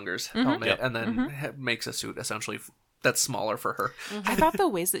Killmonger's helmet, and then makes a suit essentially that's smaller for her. I thought the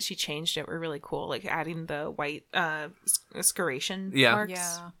ways that she changed it were really cool, like adding the white scoration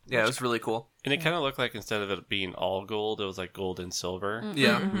marks. Yeah, it was really cool. And it kind of looked like instead of it being all gold, it was like gold and silver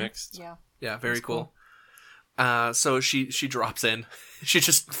mixed. Yeah, very cool. So she drops in. She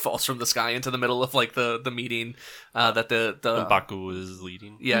just falls from the sky into the middle of like the meeting that the M'Baku is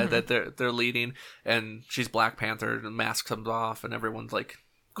leading. Yeah, that they're leading, and she's Black Panther, and the mask comes off, and everyone's like,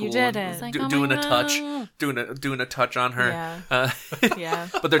 cool, you did it. Like, doing a touch on her. Yeah.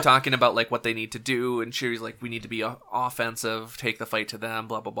 But they're talking about like what they need to do, and Shuri's like, we need to be offensive, take the fight to them,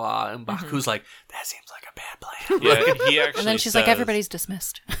 blah blah blah. And Baku's like, that seems like a bad plan. Yeah, he actually. And then she's like, everybody's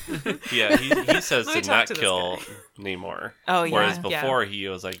dismissed. Yeah, he says to not kill Namor. Oh yeah. Whereas before he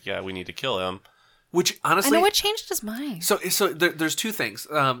was like, yeah, we need to kill him. Which honestly, I know what changed his mind. So there's two things.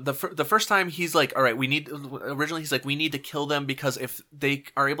 The first time he's like, all right, originally he's like, we need to kill them because if they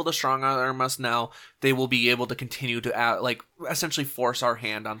are able to strong arm us now, they will be able to continue to like essentially force our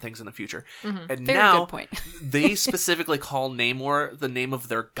hand on things in the future. And Very now good point. they specifically call Namor the name of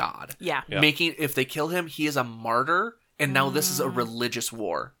their god. Yeah. Making if they kill him, he is a martyr. And now this is a religious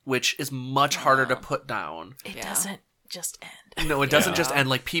war, which is much harder to put down. It doesn't just end. No, it doesn't just end.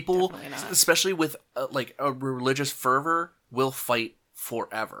 Like people, especially with like a religious fervor, will fight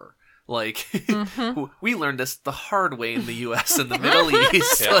forever. Like we learned this the hard way in the U.S. and the Middle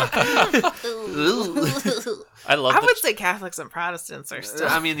East. I would say Catholics and Protestants are still.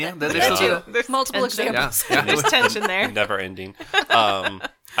 I mean, yeah, there's multiple examples. Yeah. There's tension there. Never ending.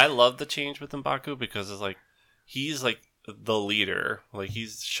 I love the change with M'Baku because it's like he's like the leader. Like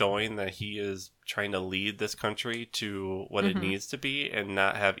he's showing that he is trying to lead this country to what it needs to be and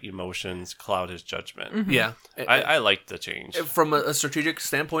not have emotions cloud his judgment. Yeah. I like the change. From a strategic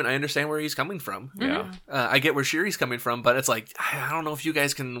standpoint, I understand where he's coming from. Yeah. I get where Shuri's coming from, but it's like, I don't know if you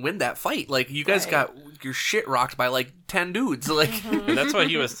guys can win that fight. Like, you guys got your shit rocked by like 10 dudes. Like, and that's what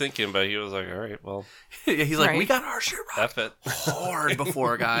he was thinking, but he was like, all right, well. He's like, we got our shit rocked F it. hard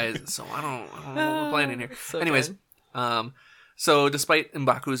before, guys. So I don't know what we're planning here. So anyways, good. So despite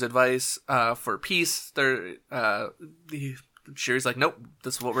M'Baku's advice for peace, Shuri's like, nope,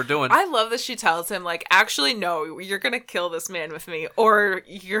 this is what we're doing. I love that she tells him, like, actually, no, you're going to kill this man with me, or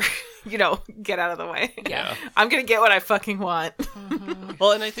you're, get out of the way. Yeah. I'm going to get what I fucking want.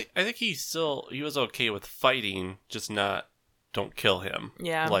 Well, and I think he was okay with fighting, just don't kill him.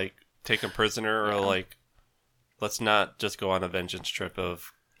 Yeah. Like, take him prisoner, or like, let's not just go on a vengeance trip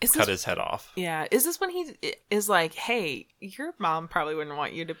of cut his head off. Yeah. Is this when he is like, hey, your mom probably wouldn't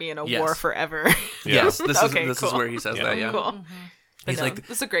want you to be in a war forever? Yes. This okay, is where he says that, yeah. Cool. He's like,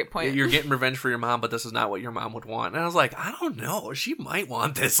 this is a great point. You're getting revenge for your mom, but this is not what your mom would want. And I was like, I don't know. She might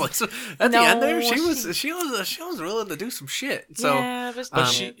want this. Like, so at the end there, she was willing to do some shit. So, yeah, but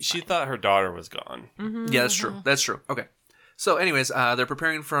she thought her daughter was gone. Yeah, that's true. That's true. Okay. So, anyways, they're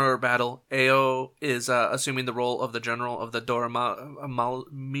preparing for battle. Ao is assuming the role of the general of the Dora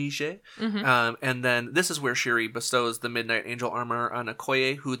Milaje. And then this is where Shuri bestows the Midnight Angel armor on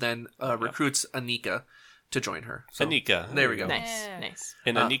Okoye, who then recruits Anika to join her. So, Anika. There we go. Nice.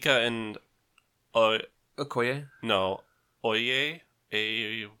 And Anika and... Okoye? No. Oye?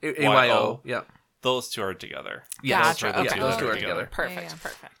 A-Y-O. A-Y-O. Yeah. Those two are together. Yes. Gotcha. Okay. Those two are together. Perfect.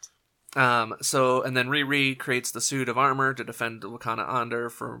 Perfect. So, and then Riri creates the suit of armor to defend Wakanda Onder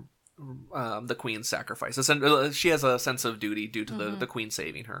for the Queen's sacrifice. She has a sense of duty due to the Queen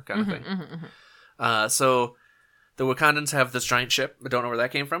saving her, kind of thing. So, the Wakandans have this giant ship. I don't know where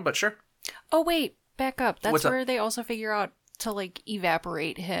that came from, but sure. Oh, wait. Back up. That's What's where they also figure out to, like,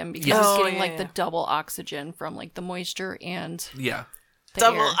 evaporate him because he's getting, like, the double oxygen from, like, the moisture and... Yeah.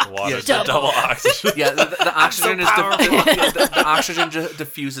 Double Water, double oxygen. Yeah, the oxygen the oxygen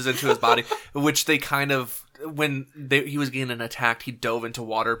diffuses into his body, which they kind of when he was getting attacked, he dove into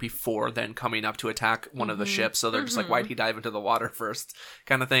water before then coming up to attack one of the ships. So they're just like, why'd he dive into the water first,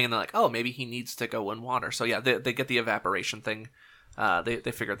 kind of thing. And they're like, oh, maybe he needs to go in water. So yeah, they get the evaporation thing.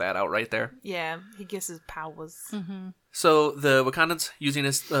 They figured that out right there. Yeah, he gets his powers. So the Wakandans using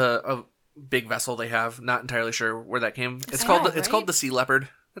his a big vessel they have, not entirely sure where that came. It's called the Sea Leopard.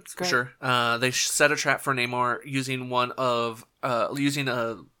 That's for sure. They set a trap for Namor using using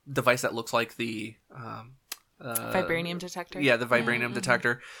a device that looks like the vibranium detector. Yeah, the vibranium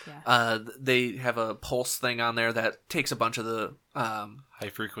detector. Yeah. They have a pulse thing on there that takes a bunch of the high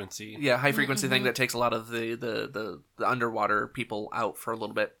frequency. Yeah, high frequency thing that takes a lot of the underwater people out for a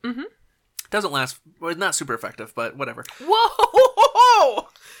little bit. Doesn't last. Well, not super effective, but whatever. Whoa!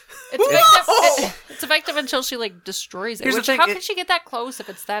 It's effective until she, like, destroys it. Here's the thing, How can she get that close if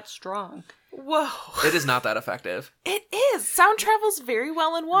it's that strong? Whoa! It is not that effective. It is. Sound travels very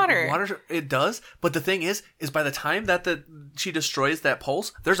well in water. It does, but the thing is by the time that she destroys that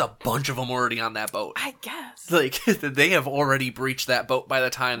pulse, there's a bunch of them already on that boat. I guess. Like, they have already breached that boat by the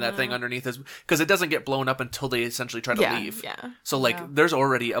time that thing underneath is... Because it doesn't get blown up until they essentially try to leave. Yeah. So, like, there's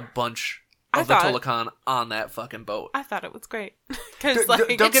already a bunch of the Tolakan on that fucking boat. I thought it was great. Because, like,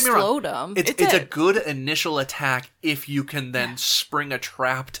 don't get me wrong. Slowed them. It's a good initial attack if you can then spring a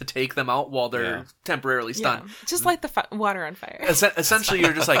trap to take them out while they're temporarily stunned. Yeah. Just light the water on fire. Essentially,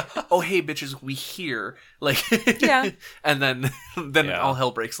 you're just like, oh, hey, bitches, we here. Like, Yeah. And then all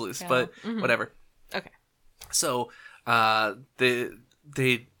hell breaks loose. Yeah. But whatever. Okay. So they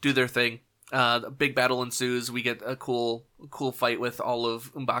do their thing. A big battle ensues. We get a cool fight with all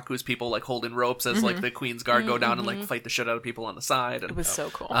of M'Baku's people, like, holding ropes as like the Queen's Guard go down and like fight the shit out of people on the side. And It was so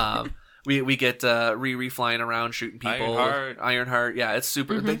cool. we get Riri flying around shooting people. Ironheart. Yeah, it's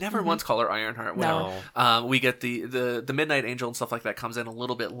super. They never once call her Ironheart. No. We get the Midnight Angel and stuff like that comes in a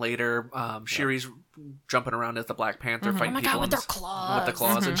little bit later. Shuri's jumping around as the Black Panther fighting people with their claws. With the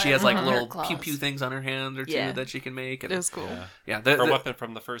claws, and she has like little claws. pew pew things on her hand or two that she can make. And, it was cool. Her weapon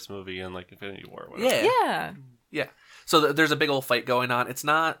from the first movie in, like, Infinity War. Or whatever. Yeah. So there's a big old fight going on. It's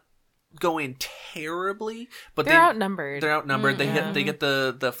not going terribly, but They're outnumbered. They get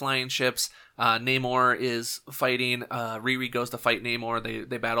the flying ships. Namor is fighting. Riri goes to fight Namor.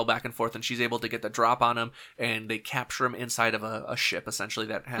 They battle back and forth, and she's able to get the drop on him, and they capture him inside of a ship essentially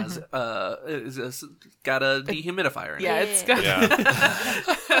that has got a dehumidifier in it. Yeah, it's got.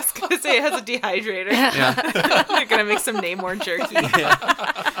 I was gonna say it has a dehydrator. Yeah. They're gonna make some Namor jerky.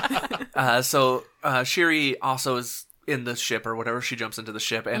 So Shuri also is in the ship or whatever. She jumps into the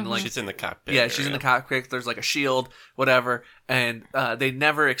ship and like she's in the cockpit. Yeah, she's in the cockpit. There's like a shield, whatever, and they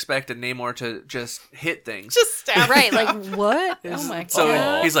never expected Namor to just hit things. Just stab. Right, like, what? Oh my god.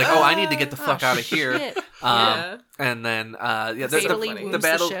 So he's like, "Oh, I need to get the fuck out of here." Shit. And then Fatally the wounds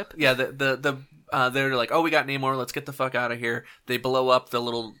battle. the ship. Yeah, they're like, "Oh, we got Namor. Let's get the fuck out of here." They blow up the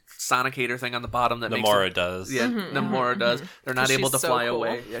little sonicator thing on the bottom that Namora does. Yeah, Namora does. They're not able to fly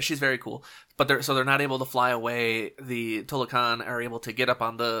away. Yeah, she's very cool. But they're not able to fly away. The Tolakan are able to get up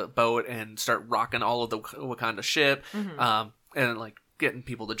on the boat and start rocking all of the Wakanda ship, and like getting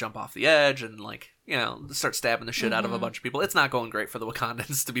people to jump off the edge and like, you know, start stabbing the shit out of a bunch of people. It's not going great for the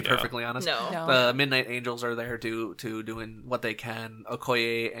Wakandans, to be perfectly honest. No. The Midnight Angels are there to doing what they can.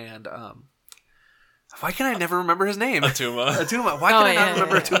 Okoye and why can I never remember his name? Attuma. Why can I not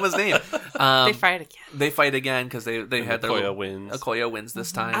remember Atuma's name? They fight again. They fight again because they had their Okoye wins. Okoye wins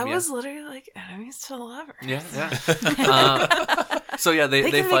this time. I was literally like, enemies to the lovers. Yeah. So yeah, they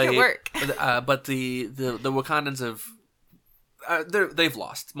can fight. make it work. But the Wakandans have they've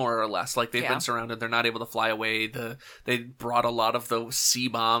lost more or less. Like they've been surrounded. They're not able to fly away. They brought a lot of those sea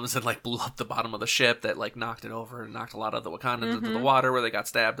bombs and like blew up the bottom of the ship that like knocked it over and knocked a lot of the Wakandans into the water where they got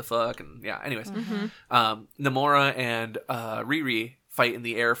stabbed to fuck. And yeah, anyways, Namora and Riri fight in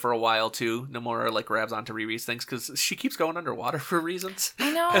the air for a while too. Namora like grabs onto Riri's things because she keeps going underwater for reasons.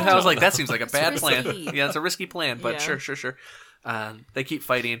 I know. And I was like, that seems like a bad plan. risky. Yeah, it's a risky plan, but sure. They keep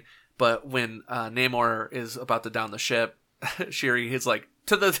fighting, but when Namor is about to down the ship, Shuri is like,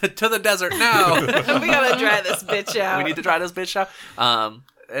 to the desert now. We gotta dry this bitch out. We need to dry this bitch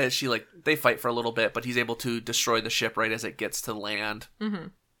out. She like they fight for a little bit, but he's able to destroy the ship right as it gets to land.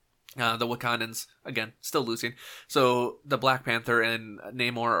 The Wakandans again still losing, so the Black Panther and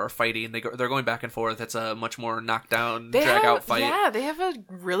Namor are fighting. They're going back and forth. It's a much more knockdown, drag out fight. Yeah, they have a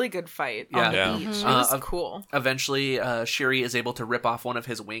really good fight on the beach. It was cool. Eventually, Shuri is able to rip off one of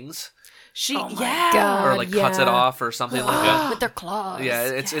his wings. God, or like cuts it off or something like that with their claws. Yeah,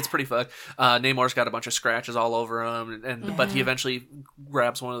 it's pretty fucked. Namor's got a bunch of scratches all over him, but he eventually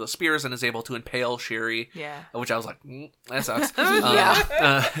grabs one of the spears and is able to impale Shuri. Yeah, which I was like, that sucks.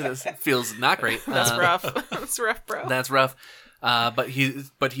 This feels not great. That's rough. That's rough, bro. That's rough. But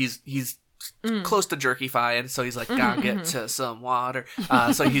he's close to jerkified, so he's like, gotta get to some water.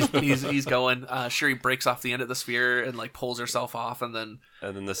 So he's going. Shuri breaks off the end of the sphere and like pulls herself off, and then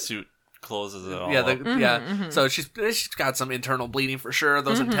the suit closes it all. Yeah, So she's got some internal bleeding for sure.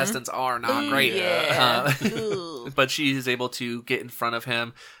 Those intestines are not great. Yeah. But she is able to get in front of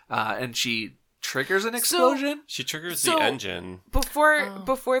him, and she triggers an explosion. She triggers the engine.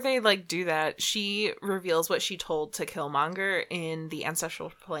 Before they like do that, she reveals what she told to Killmonger in the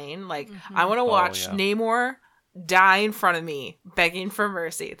ancestral plane. Like, I want to watch Namor die in front of me, begging for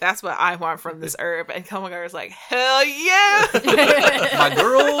mercy. That's what I want from this herb. And Killmonger is like, hell yeah, my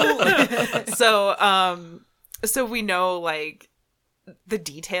girl. So we know like the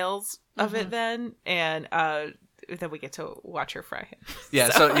details of it then, and then we get to watch her fry him. Yeah,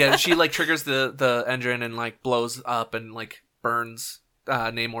 so she like triggers the engine and like blows up and like burns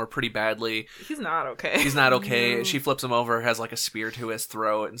Namor pretty badly. He's not okay. She flips him over, has like a spear to his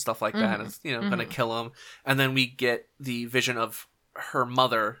throat and stuff like that. And it's, gonna kill him. And then we get the vision of her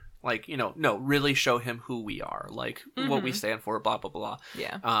mother, like, really show him who we are, like what we stand for, blah, blah, blah.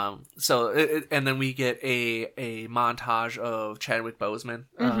 Yeah. And then we get a montage of Chadwick Boseman,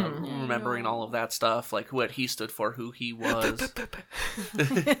 remembering all of that stuff, like what he stood for, who he was.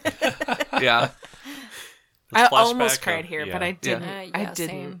 Yeah. I almost cried here, but I didn't. I didn't.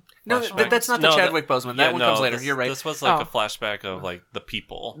 Same. No, that's not the Chadwick Boseman. That one comes later. You're right. This was like a flashback of like the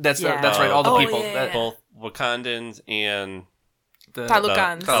people. That's right. All the people, both Wakandans and the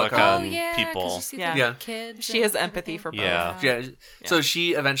Talokan people. You see the kid. She has empathy for both. Yeah. So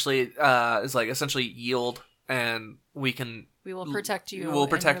she eventually is like essentially yield, and we will protect you. We'll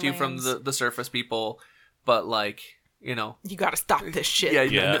protect you from the surface people, but like. You gotta stop this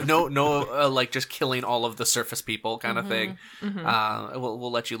shit. No, like just killing all of the surface people kind of thing.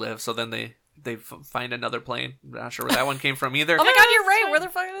 We'll let you live. So then they find another plane. I'm not sure where that one came from either. Oh my god, you're right. Where the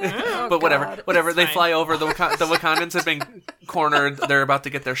fuck is it? But whatever. They fly over. The Wakandans have been cornered. They're about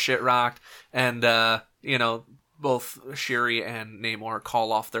to get their shit rocked, and both Shuri and Namor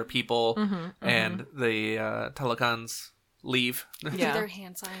call off their people, and the Talokans leave. Yeah, their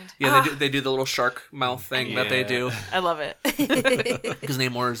hand signed. Yeah, they do the little shark mouth thing that they do. I love it because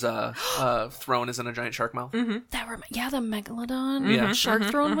Namor's throne is in a giant shark mouth. The Megalodon shark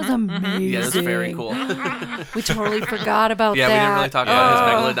throne was amazing. Yeah, it's very cool. We totally forgot about that. Yeah, we didn't really talk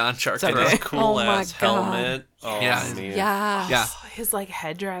about his Megalodon shark throne. His cool ass helmet. Oh, yeah, man. Yeah. His like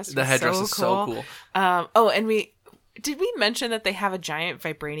headdress. The headdress is so cool. And did we mention that they have a giant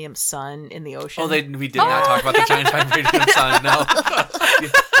vibranium sun in the ocean? Oh, we did not talk about the giant vibranium sun. No.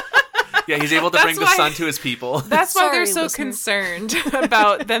 Yeah, he's able to bring the sun to his people. That's why they're so concerned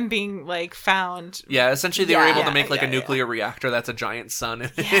about them being like found. Yeah, essentially they were able to make like a nuclear reactor that's a giant sun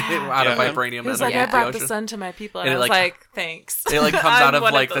out of vibranium. It's like I brought the sun to my people, and I was like, thanks. It like comes out of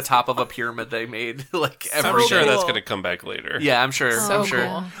like the top of a pyramid they made. Like I'm sure that's gonna come back later. Yeah, I'm sure. So I'm sure.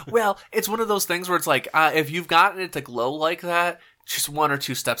 Cool. Well, it's one of those things where it's like if you've gotten it to glow like that. Just one or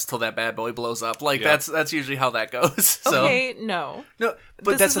two steps till that bad boy blows up. Like that's usually how that goes. So. Okay, no, but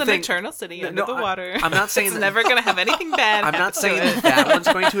this that's is the an thing. Eternal city under the water. I'm not saying it's never going to have anything bad. I'm not saying that one's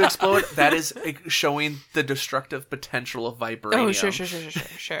going to explode. That is showing the destructive potential of vibranium. Oh,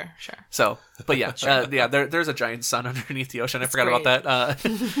 sure. So, but yeah, there's a giant sun underneath the ocean. I forgot about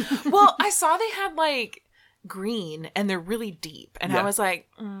that. Well, I saw they had like green and they're really deep, and I was like,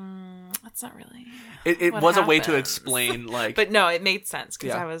 that's not really. it What was a way to happens? explain like But no, it made sense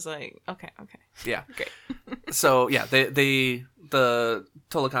because Yeah. I was like, okay. yeah. Great. So yeah, the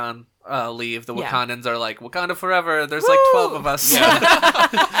Tolakan leave. The Yeah. Wakandans are like Wakanda forever. There's like 12 of us.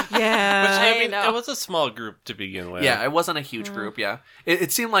 Yeah. Yeah. I mean, know. it was a small group to begin with. Yeah, it wasn't a huge group. Yeah,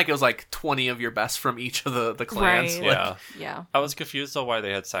 it seemed like it was like 20 of your best from each of the clans. Right. Like, Yeah. Yeah. I was confused though why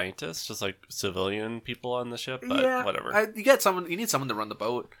they had scientists, just like civilian people on the ship, but yeah, whatever. You need someone to run the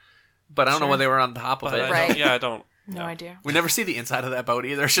boat, but I don't know Sure. why they were on top of But it. I Right. don't, yeah, I don't. No idea. We never see the inside of that boat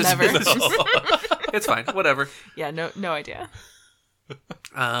either. It's just Never. it's fine, whatever. Yeah, no idea.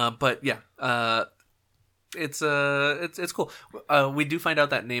 But yeah, it's cool. We do find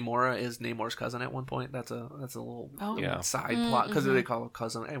out that Namora is Namor's cousin at one point. That's a little Yeah. side plot because they call it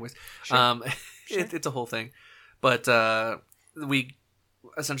cousin. Anyways, Sure. it's a whole thing. But we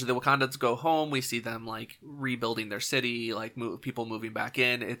essentially the Wakandans go home. We see them like rebuilding their city, like people moving back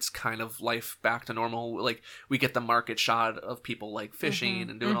in. It's kind of life back to normal. Like we get the market shot of people like fishing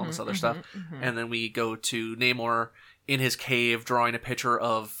and doing all this other stuff, and then we go to Namor in his cave drawing a picture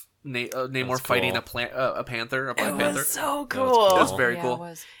of Namor That's fighting cool. a panther, a black It panther. was so That was cool. cool. That's very Yeah, cool. it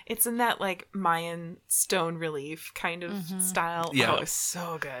was. It's in that like Mayan stone relief kind of style. Yeah. Oh, it's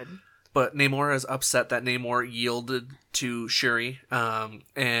so good. But Namor is upset that Namor yielded to Shuri,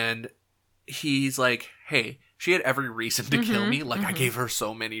 and he's like, "Hey, she had every reason to kill me. Like I gave her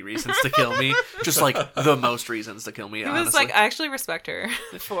so many reasons to kill me, just like the most reasons to kill me." He honestly. was like, I actually respect her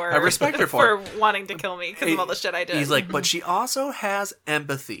for I respect her for wanting to kill me because of all the shit I did. He's like, but she also has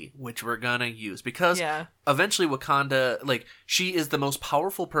empathy, which we're gonna use because Yeah. eventually Wakanda, like, she is the most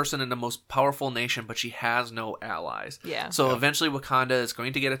powerful person in the most powerful nation, but she has no allies. Yeah. So eventually Wakanda is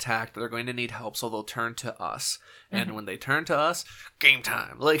going to get attacked. They're going to need help, so they'll turn to us. And when they turn to us, game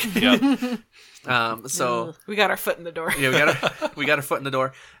time. Like, Yep. so we got our foot in the door. yeah, we got our foot in the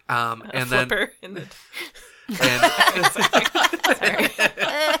door. And A then flipper in the. and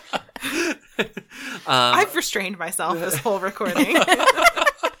I've restrained myself this whole recording.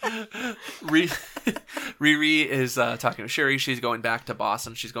 Riri is talking to Shuri. She's going back to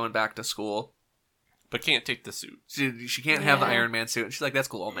Boston. She's going back to school. But can't take the suit. She can't have the Yeah. Iron Man suit. And she's like, "That's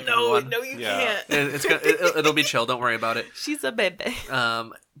cool. I'll make a new one." no, you Yeah. can't. It'll be chill. Don't worry about it. She's a baby.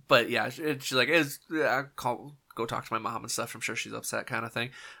 But yeah, she's like, go talk to my mom and stuff. I'm sure she's upset, kind of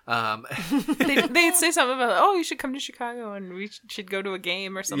thing. They'd say something about, oh, you should come to Chicago and we should go to a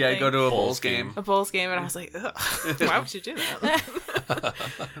game or something. Yeah, go to a Bulls Bulls game. game. a Bulls game, and I was like, ugh, why would you do that?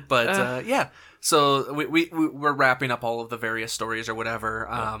 But yeah, so we're wrapping up all of the various stories or whatever.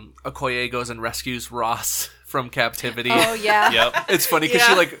 Okoye goes and rescues Ross from captivity. Oh yeah. Yep. It's funny because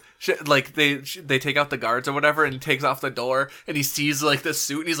Yeah. they take out the guards or whatever and he takes off the door and he sees like the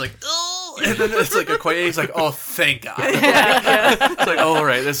suit and he's like, oh, and then it's like Okoye's like, oh, thank God. It's like, oh, all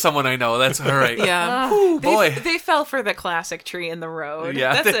right, there's someone I know. That's all right. Yeah. Ooh, boy. They fell for the classic tree in the road.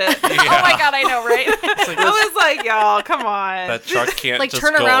 Yeah. That's it. Oh my god, I know, right? I was like, y'all, come on. That truck can't Like just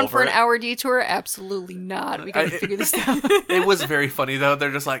turn go around over for an it. hour detour? Absolutely not. We gotta figure this out. It was very funny though.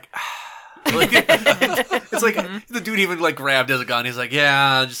 They're just like, like, it's like the dude even like grabbed his gun. He's like,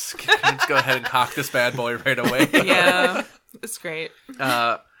 yeah, just go ahead and cock this bad boy right away. Yeah. It's great.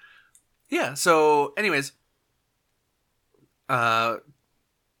 Yeah. So, anyways,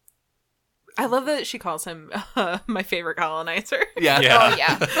 I love that she calls him my favorite colonizer. yeah, Yeah. Oh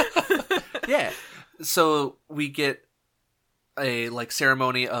yeah. yeah. So we get a like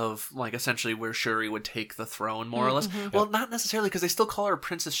ceremony of like essentially where Shuri would take the throne, more or less. Well, not necessarily because they still call her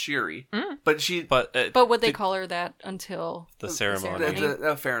Princess Shuri, but she. But But would they call her that until the ceremony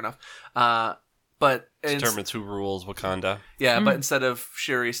ceremony. Fair enough. But determines who rules Wakanda. yeah, but instead of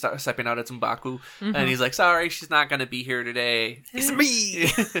Shuri stepping out, it's M'Baku, and he's like, "Sorry, she's not going to be here today. It's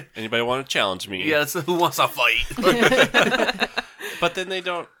me." Anybody want to challenge me? Yes, who wants to fight? But then they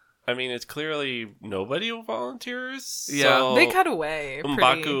don't. I mean, it's clearly nobody who volunteers. Yeah. So They cut away. pretty-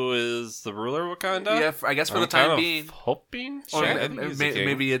 M'Baku is the ruler of Wakanda. Yeah, I guess for I'm the time kind of being. hoping. Or Sure, I think he's the king.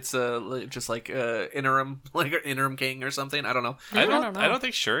 maybe it's just like interim, like an interim king or something. I don't know. I don't don't. know. I don't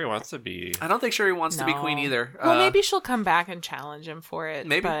think Shuri wants to be. I don't think Shuri wants to be queen No. either. Well, maybe she'll come back and challenge him for it.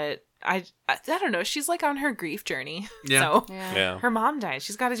 Maybe. But I don't know. She's like on her grief journey. Yeah. So Yeah. Yeah. her mom died.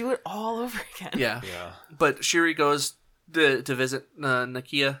 She's got to do it all over again. Yeah. Yeah. But Shuri goes to visit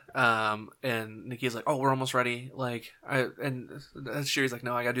Nakia, and Nakia's like, "Oh, we're almost ready." Like, and Shuri's like,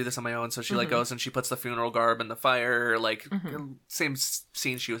 "No, I gotta do this on my own." So she like goes and she puts the funeral garb in the fire, like same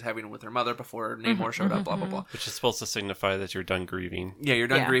scene she was having with her mother before Namor showed up. Blah blah blah. Which is supposed to signify that you're done grieving. Yeah, you're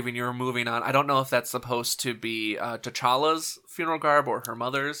done grieving. You're moving on. I don't know if that's supposed to be T'Challa's funeral garb or her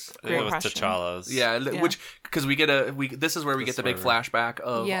mother's. I think it was T'Challa's. Yeah, which because this is where we get the big flashback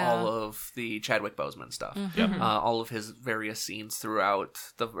of all of the Chadwick Boseman stuff. All of his various scenes throughout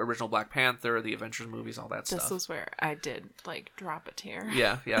the original Black Panther, the Avengers movies, all that stuff. This was where I did like drop a tear.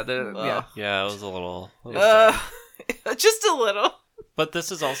 Yeah, Yeah, it was a little. Just a little. But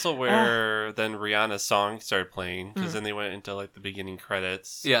this is also where then Rihanna's song started playing, because then they went into like the beginning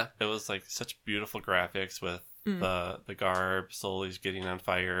credits. Yeah, it was like such beautiful graphics with the garb slowly getting on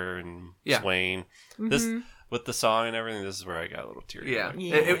fire and swaying. This with the song and everything. This is where I got a little teary. Yeah,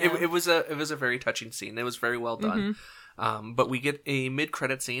 it was a very touching scene. It was very well done. But we get a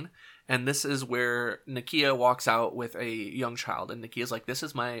mid-credit scene, and this is where Nakia walks out with a young child, and Nakia's like, "This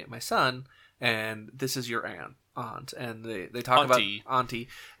is my son, and this is your aunt," and they talk about auntie,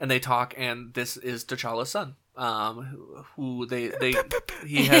 and they talk, and this is T'Challa's son, who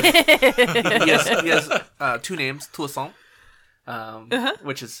he has two names, Toussaint,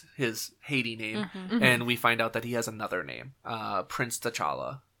 which is his Haiti name, and we find out that he has another name, Prince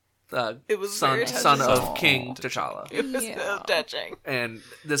T'Challa. It was son of King T'Challa. It was so touching. And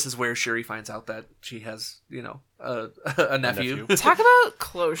this is where Shuri finds out that she has, a nephew. Talk about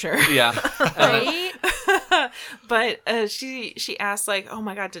closure. Yeah. Right? But she asked, like, "Oh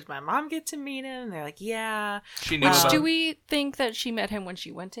my god, did my mom get to meet him?" And they're like, "Yeah." She knew do we think that she met him when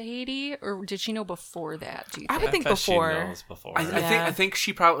she went to Haiti, or did she know before that? Do you think? I would think before. She knows before. I think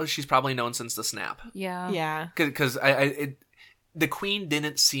she's probably known since the snap. Yeah. Because the Queen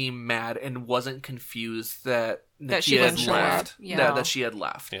didn't seem mad and wasn't confused that she had didn't left. show up. That she had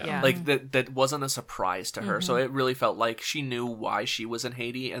left. Yeah. Like that wasn't a surprise to her. So it really felt like she knew why she was in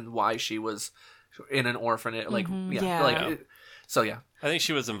Haiti and why she was in an orphanage. Like so yeah. I think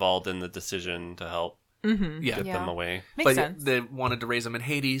she was involved in the decision to help get them away. Makes sense. They wanted to raise him in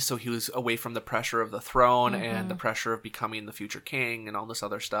Haiti, so he was away from the pressure of the throne and the pressure of becoming the future king and all this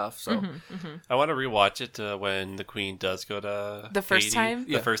other stuff. So I want to rewatch it when the Queen does go to the first Haiti, time.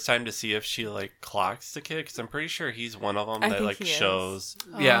 The first time, to see if she like clocks the kid, because I'm pretty sure he's one of them that like shows.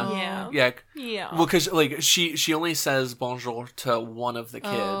 Yeah. Well, because like she only says bonjour to one of the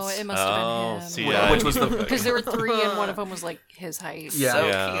kids. Oh, it must have been him. See, which was the because there were 3 and one of them was like his height.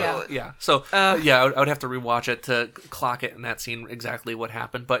 Yeah. Cute. So I would have to rewatch it to clock it in that scene exactly what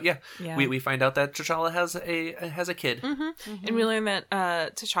happened. But we find out that T'Challa has a kid, and we learn that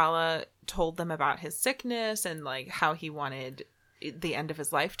T'Challa told them about his sickness and like how he wanted the end of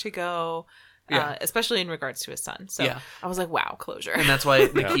his life to go. Especially in regards to his son. So I was like, wow, closure. And that's why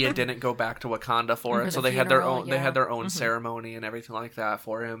Nakia didn't go back to Wakanda for it. So they had their own they had their own ceremony and everything like that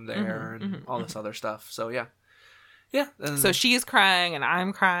for him there and all this other stuff. So yeah. And so she's crying and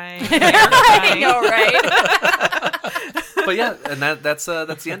I'm crying. I know, right? But yeah, and that's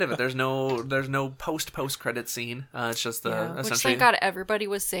the end of it. There's no post credit scene. It's just which essentially. thank God everybody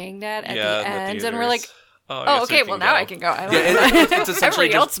was saying that at the end, and we're like, oh okay, well now I can go. It's essentially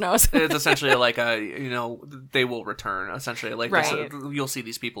everybody else knows. It's essentially like they will return. Essentially, like right. You'll see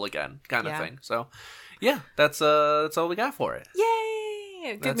these people again, kind of thing. So yeah, that's all we got for it. Yay!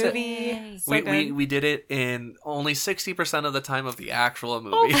 Good That's movie. So we did it in only 60% of the time of the actual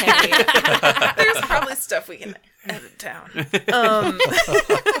movie. Okay. There's probably stuff we can edit down.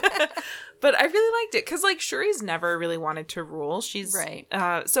 But I really liked it because like Shuri's never really wanted to rule. She's right.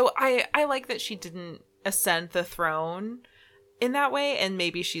 So I like that she didn't ascend the throne in that way, and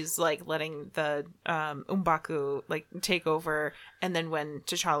maybe she's like letting the M'Baku like take over, and then when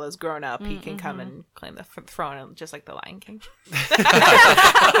T'Challa's grown up, he can come and claim the throne, just like the Lion King.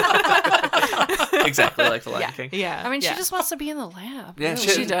 Exactly like the Lion King. Yeah, I mean, she just wants to be in the lab. Yeah, really.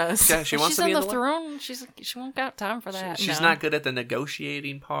 she does. Yeah, she wants she's to be on in the throne. She won't got time for that. She's No. not good at the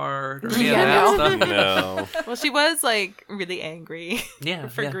negotiating part or any of Yeah, that no. stuff. No. Well, she was like really angry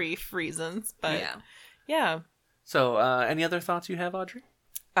for Yeah. grief reasons, but Yeah. yeah. So, any other thoughts you have, Audrey?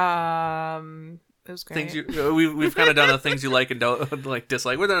 It was great. Things we've kind of done the things you like and don't like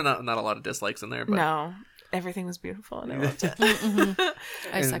dislike. Well, there are not a lot of dislikes in there, but No, everything was beautiful and I loved it.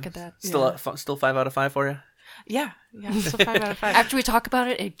 I second that. still 5 out of 5 for you. Yeah. So 5 out of 5. After we talk about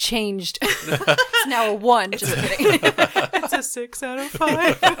it, it changed. It's now a 1. Just kidding. It's a 6 out of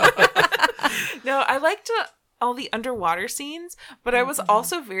 5. No, I liked all the underwater scenes, but I was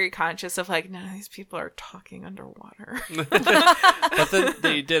also very conscious of like, none of these people are talking underwater. But then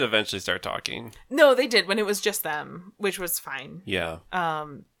they did eventually start talking. No, they did when it was just them, which was fine. Yeah.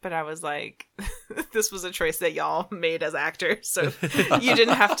 But I was like, this was a choice that y'all made as actors, so you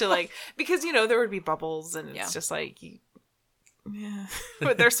didn't have to like, because you know there would be bubbles, and it's just like, yeah,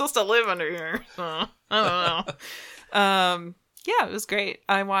 but they're supposed to live under here. So, I don't know. Yeah, it was great.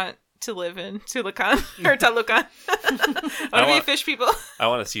 I want to live in Tulukan or Talukan. I want to be fish people. I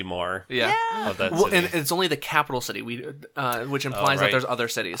want to see more. Yeah. Of that Well, city. and it's only the capital city, which implies that right. there's other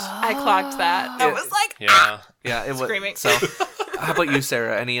cities. I clocked that. I was like, Yeah. Yeah, it was Screaming. So, how about you,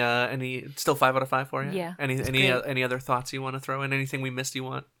 Sarah? Any still 5 out of 5 for you? Yeah, Any other thoughts you want to throw in? Anything we missed you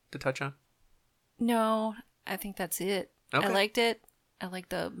want to touch on? No, I think that's it. Okay. I liked it. I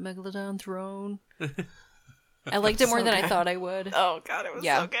liked the Megalodon throne. I liked it more than I thought I would. oh god, it was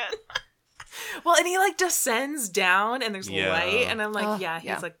so good. Well, and he like descends down, and there's Yeah. light, and I'm like, Oh, he's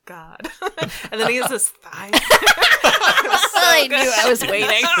yeah. like God. And then he has his thighs. I knew I was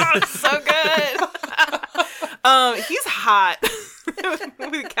waiting. Oh, it's so good. He's hot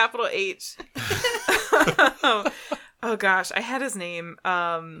with a capital H. Oh gosh, I had his name.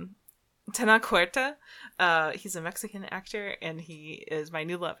 Tena Cuerta. He's a Mexican actor, and he is my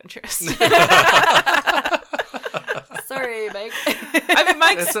new love interest. Sorry, Mike. I mean,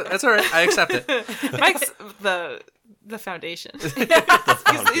 Mike's That's all right. I accept it. Mike's the foundation.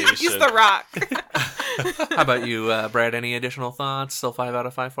 Foundation. He's the rock. How about you, Brad? Any additional thoughts? Still 5 out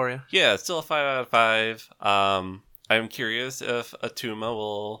of 5 for you? Yeah, it's still a 5 out of 5. I'm curious if Atuma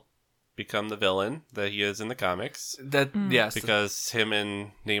will become the villain that he is in the comics, Yes, because him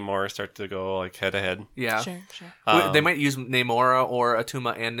and Namor start to go like head to head. yeah. Sure. They might use Namora or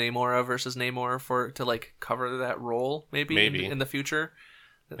Atuma and Namora versus Namor to like cover that role, maybe. In the future.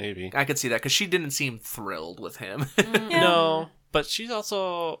 Maybe. I could see that because she didn't seem thrilled with him. No, but she's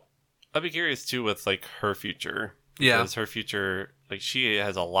also. I'd be curious too with like her future. Yeah. Because her future, like she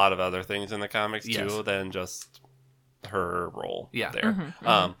has a lot of other things in the comics too Yes. than just her role. Yeah. there.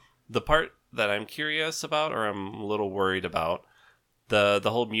 The part that I'm curious about, or I'm a little worried about, the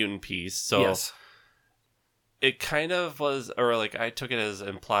whole mutant piece. So Yes. it kind of was, or like I took it as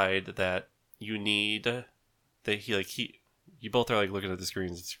implied that you need that he. You both are like looking at the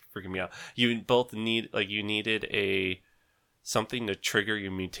screens. It's freaking me out. You both needed something to trigger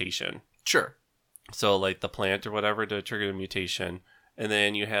your mutation. Sure. So like the plant or whatever to trigger the mutation. And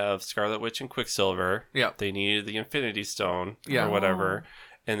then you have Scarlet Witch and Quicksilver. Yeah. They needed the Infinity Stone Yeah. or whatever.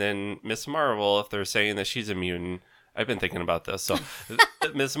 And then Miss Marvel, if they're saying that she's immune, I've been thinking about this. So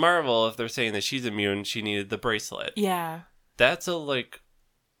Miss Marvel, if they're saying that she's immune, she needed the bracelet. Yeah. That's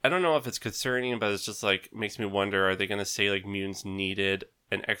I don't know if it's concerning, but it's just like makes me wonder, are they going to say like mutants needed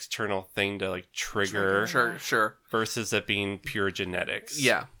an external thing to like trigger Sure. versus it being pure genetics?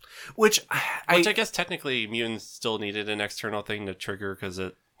 Yeah. Which I guess technically mutants still needed an external thing to trigger because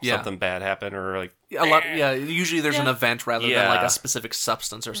something bad happened or like a lot. Yeah. Usually there's an event rather than like Yeah. a specific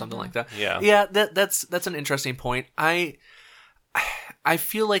substance or something like that. Yeah. Yeah. That's an interesting point. I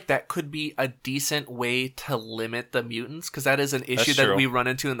feel like that could be a decent way to limit the mutants, because that is an issue that true. we run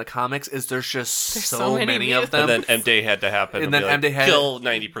into in the comics. Is there's just so so many many of mutants. them. and then M-Day had to happen. And to then be like, M-Day had- kill 90%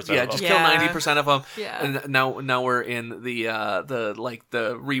 yeah, of them. just Yeah. kill 90% of them. Yeah. And now we're in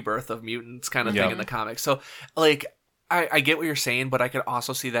the rebirth of mutants kind of Yeah. thing in the comics. So like I get what you're saying, but I could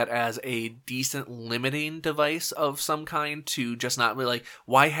also see that as a decent limiting device of some kind to just not be like,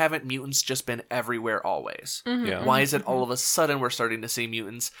 why haven't mutants just been everywhere always? Yeah. Why is it all of a sudden we're starting to see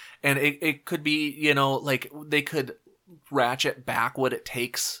mutants? And it could be, like they could ratchet back what it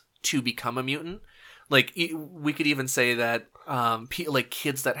takes to become a mutant. Like we could even say that like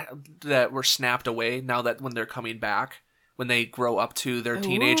kids that were snapped away, now that when they're coming back, when they grow up to their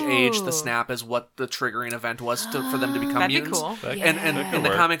teenage age, the Ooh. snap is what the triggering event was for them to become That'd be mutants. cool. That- And that could in the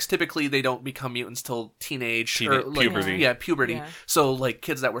work. comics, typically they don't become mutants till teenage or like, puberty. Yeah, puberty. Yeah. So like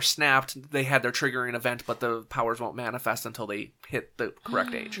kids that were snapped, they had their triggering event, but the powers won't manifest until they hit the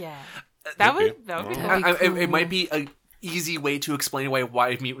correct age. Yeah. That Okay. would be That'd be It might cool. be a easy way to explain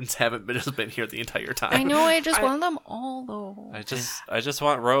why mutants haven't just been here the entire time. I know. I just want them all though. I just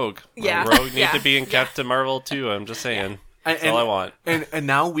want Rogue. Yeah. Rogue needs Yeah. to be in Captain Marvel too. I'm just saying. That's And- all I want. And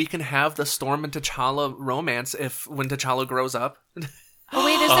now we can have the Storm and T'Challa romance when T'Challa grows up. Oh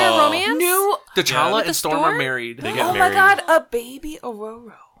wait, is there a romance? New. T'Challa With and the Storm are Storm? married. They get Oh my married. god, a baby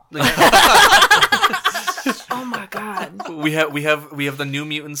Aurora. Oh my god. We have the New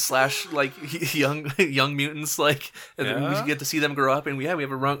Mutants / like young mutants, like and we get to see them grow up, and we have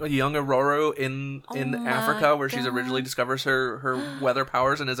a young Aurora in Africa where she's originally discovers her weather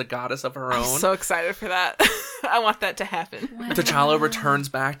powers and is a goddess of her own. I'm so excited for that. I want that to happen. T'Challa returns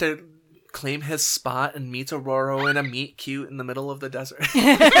back to claim his spot and meets Aurora in a meet cute in the middle of the desert.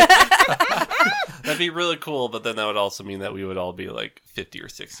 That'd be really cool, but then that would also mean that we would all be like 50 or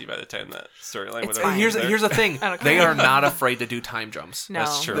 60 by the time that storyline would have. Here's the thing. They are not afraid to do time jumps. No.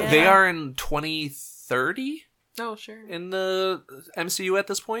 That's true. Yeah. They are in 2030 Oh, sure. in the MCU at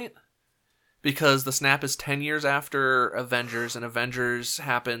this point. Because the snap is 10 years after Avengers, and Avengers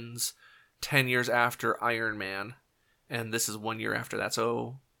happens 10 years after Iron Man. And this is 1 year after that.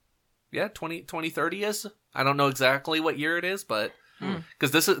 So, yeah, 2030 is. I don't know exactly what year it is, but... Because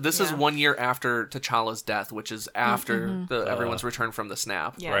this is 1 year after T'Challa's death, which is after everyone's return from the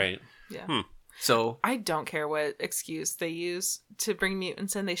snap. Yeah. Right. Yeah. So I don't care what excuse they use to bring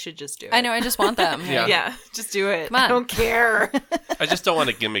mutants in. They should just do it. I know. I just want them. Yeah. Yeah, just do it. Come on. I don't care. I just don't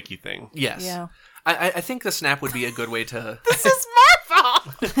want a gimmicky thing. yes, Yeah. I think the snap would be a good way to. This is my fault.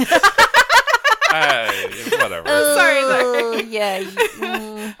 Whatever. Sorry. Yeah.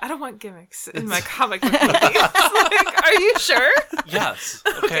 I don't want gimmicks in my comic book movies. Like, are you sure? Yes.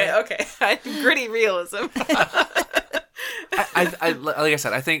 Okay. Gritty realism. I like I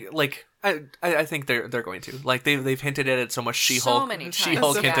said, I think I think they're going to like they've hinted at it so much. She-Hulk, many times.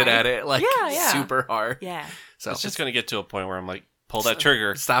 She-Hulk So hinted bad. at it like Yeah. super hard. Yeah. So It's just going to get to a point where I'm like, pull that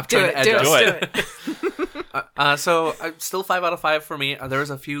trigger. stop Do trying it. to edge Do us. it. So still 5 out of 5 for me. There was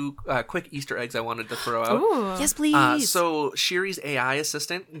a few quick Easter eggs I wanted to throw out. Ooh. Yes, please. So Shiri's AI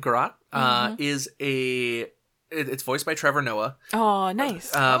assistant Garrot is it's voiced by Trevor Noah. Oh,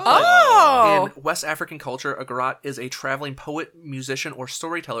 nice. But in West African culture, a Garrot is a traveling poet, musician, or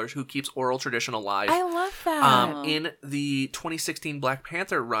storyteller who keeps oral tradition alive. I love that. In the 2016 Black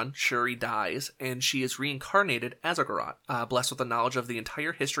Panther run, Shuri dies, and she is reincarnated as a Garrot, blessed with the knowledge of the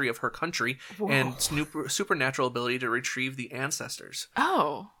entire history of her country and supernatural ability to retrieve the ancestors,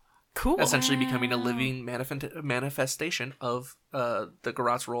 Oh, cool. essentially becoming a living manifestation of the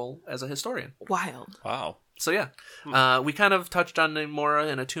Garrot's role as a historian. Wild. Wow. So yeah, we kind of touched on Namora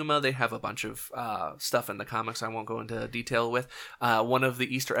and Atuma. They have a bunch of stuff in the comics I won't go into detail with. One of the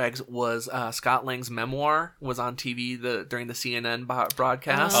Easter eggs was Scott Lang's memoir was on TV during the CNN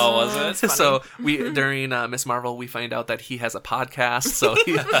broadcast. Oh, was it? That's So during Miss Marvel, we find out that he has a podcast. So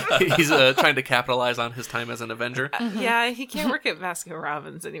he's trying to capitalize on his time as an Avenger. Yeah, he can't work at Baskin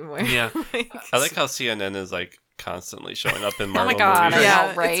Robbins anymore. Yeah. I like how CNN is like constantly showing up in Oh Marvel my god. movies. Yeah, I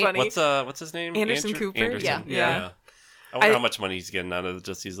know, right? it's funny. What's his name? Anderson Cooper? Anderson. Yeah. I wonder I- how much money he's getting out of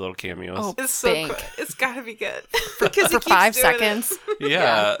just these little cameos. Oh, It's so Bank. cool. It's gotta be good. Because he For keeps 5 doing it. seconds.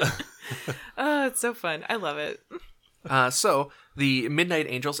 yeah. Oh, it's so fun. I love it. So the Midnight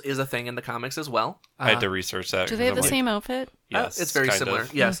Angels is a thing in the comics as well. I had to research that. Do they have the 'cause I'm same outfit? Like, yes, it's very kind similar.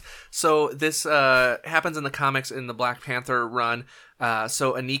 of. Yes. So this happens in the comics in the Black Panther run.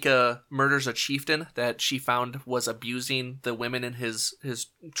 So Anika murders a chieftain that she found was abusing the women in his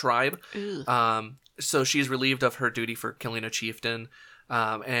tribe. So she's relieved of her duty for killing a chieftain.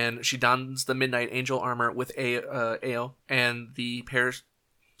 And she dons the Midnight Angel armor with Ao, and the pair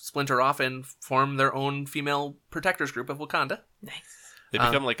splinter off and form their own female protectors group of Wakanda. Nice. They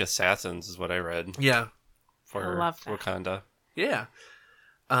become like assassins, is what I read Yeah. for I love that. Wakanda. Yeah.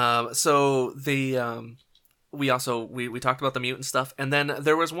 So the we talked about the mutant stuff, and then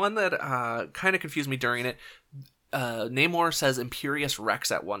there was one that kind of confused me during it. Namor says Imperious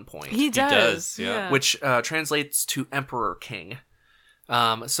Rex at one point, He does, yeah. which translates to Emperor King.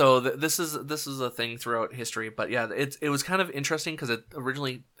 So this is a thing throughout history, but yeah, it was kind of interesting because it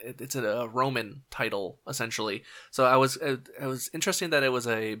originally it's a Roman title essentially. So it was interesting that it was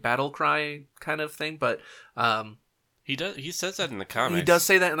a battle cry kind of thing, but He says that in the comics. he does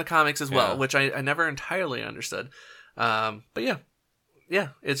say that in the comics as well, Yeah. which I never entirely understood. But yeah,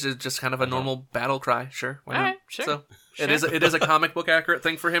 it's just kind of a normal battle cry. Sure, why not? Alright, sure. So it is a comic book accurate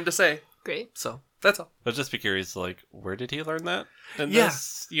thing for him to say. Great. So that's all. I'd just be curious, like, where did he learn that in Yeah.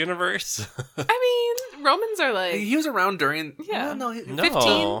 this universe? I mean, Romans are like He was around during Yeah. no, No.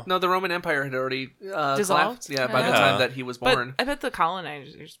 15? no, the Roman Empire had already Dissolved? collapsed. Yeah, by the Yeah. time that he was but born. I bet the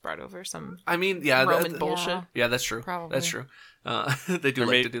colonizers brought over some I mean, yeah, Roman that, bullshit. yeah, that's true. Probably. That's true. They do Or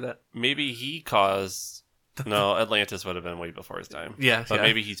like may- to do that. Maybe he caused... No, Atlantis would have been way before his time. Yeah, But yeah.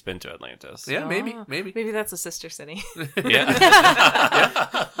 maybe he's been to Atlantis. Yeah, maybe. Oh, maybe that's a sister city.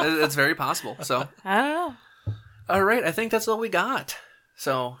 Yeah. It's very possible. So, I don't know. all right, I think that's all we got.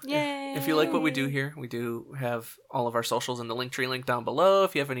 So Yay. if you like what we do here, we do have all of our socials in the Linktree link down below.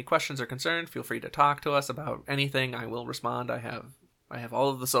 If you have any questions or concerns, feel free to talk to us about anything. I will respond. I have all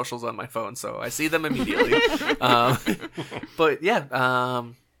of the socials on my phone, so I see them immediately. But yeah,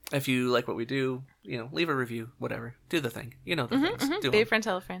 if you like what we do, leave a review, whatever. Do the thing. You know the things. Do Be a them. friend,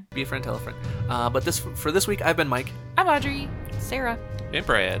 tell a friend. Be a friend, tell a friend. But for this week, I've been Mike. I'm Audrey. Sarah. And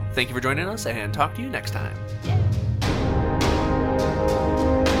Brad. Thank you for joining us, and talk to you next time. Yay.